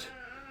seed, but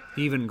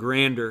even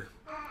grander.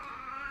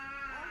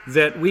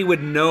 That we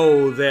would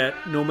know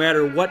that no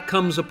matter what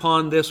comes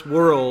upon this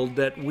world,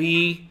 that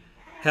we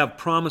have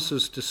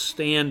promises to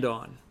stand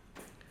on.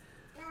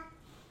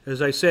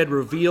 As I said,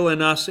 reveal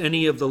in us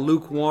any of the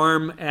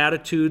lukewarm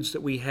attitudes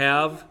that we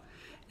have,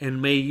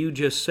 and may you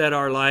just set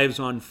our lives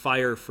on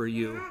fire for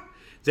you.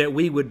 That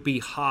we would be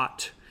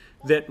hot,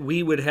 that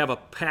we would have a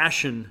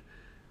passion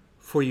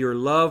for your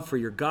love, for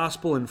your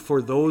gospel, and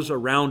for those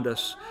around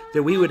us.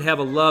 That we would have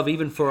a love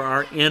even for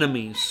our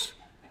enemies.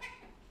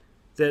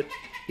 That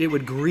it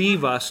would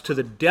grieve us to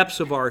the depths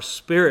of our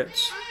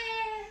spirits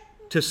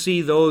to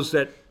see those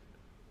that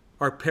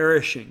are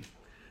perishing,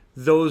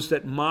 those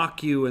that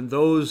mock you, and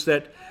those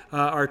that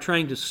are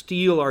trying to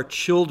steal our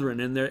children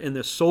and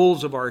the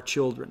souls of our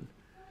children.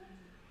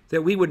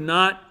 That we would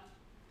not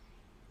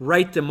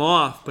write them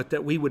off, but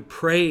that we would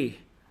pray,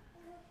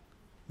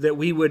 that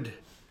we would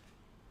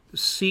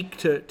seek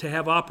to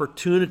have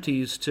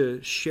opportunities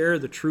to share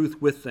the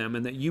truth with them,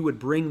 and that you would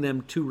bring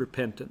them to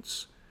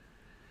repentance.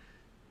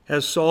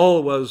 As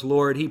Saul was,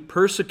 Lord, he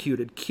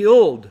persecuted,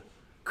 killed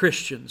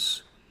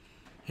Christians,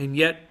 and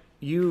yet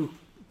you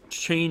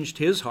changed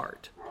his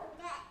heart.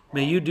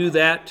 May you do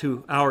that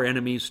to our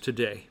enemies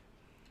today.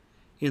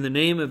 In the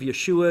name of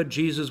Yeshua,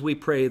 Jesus, we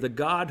pray, the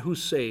God who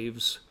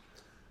saves.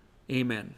 Amen.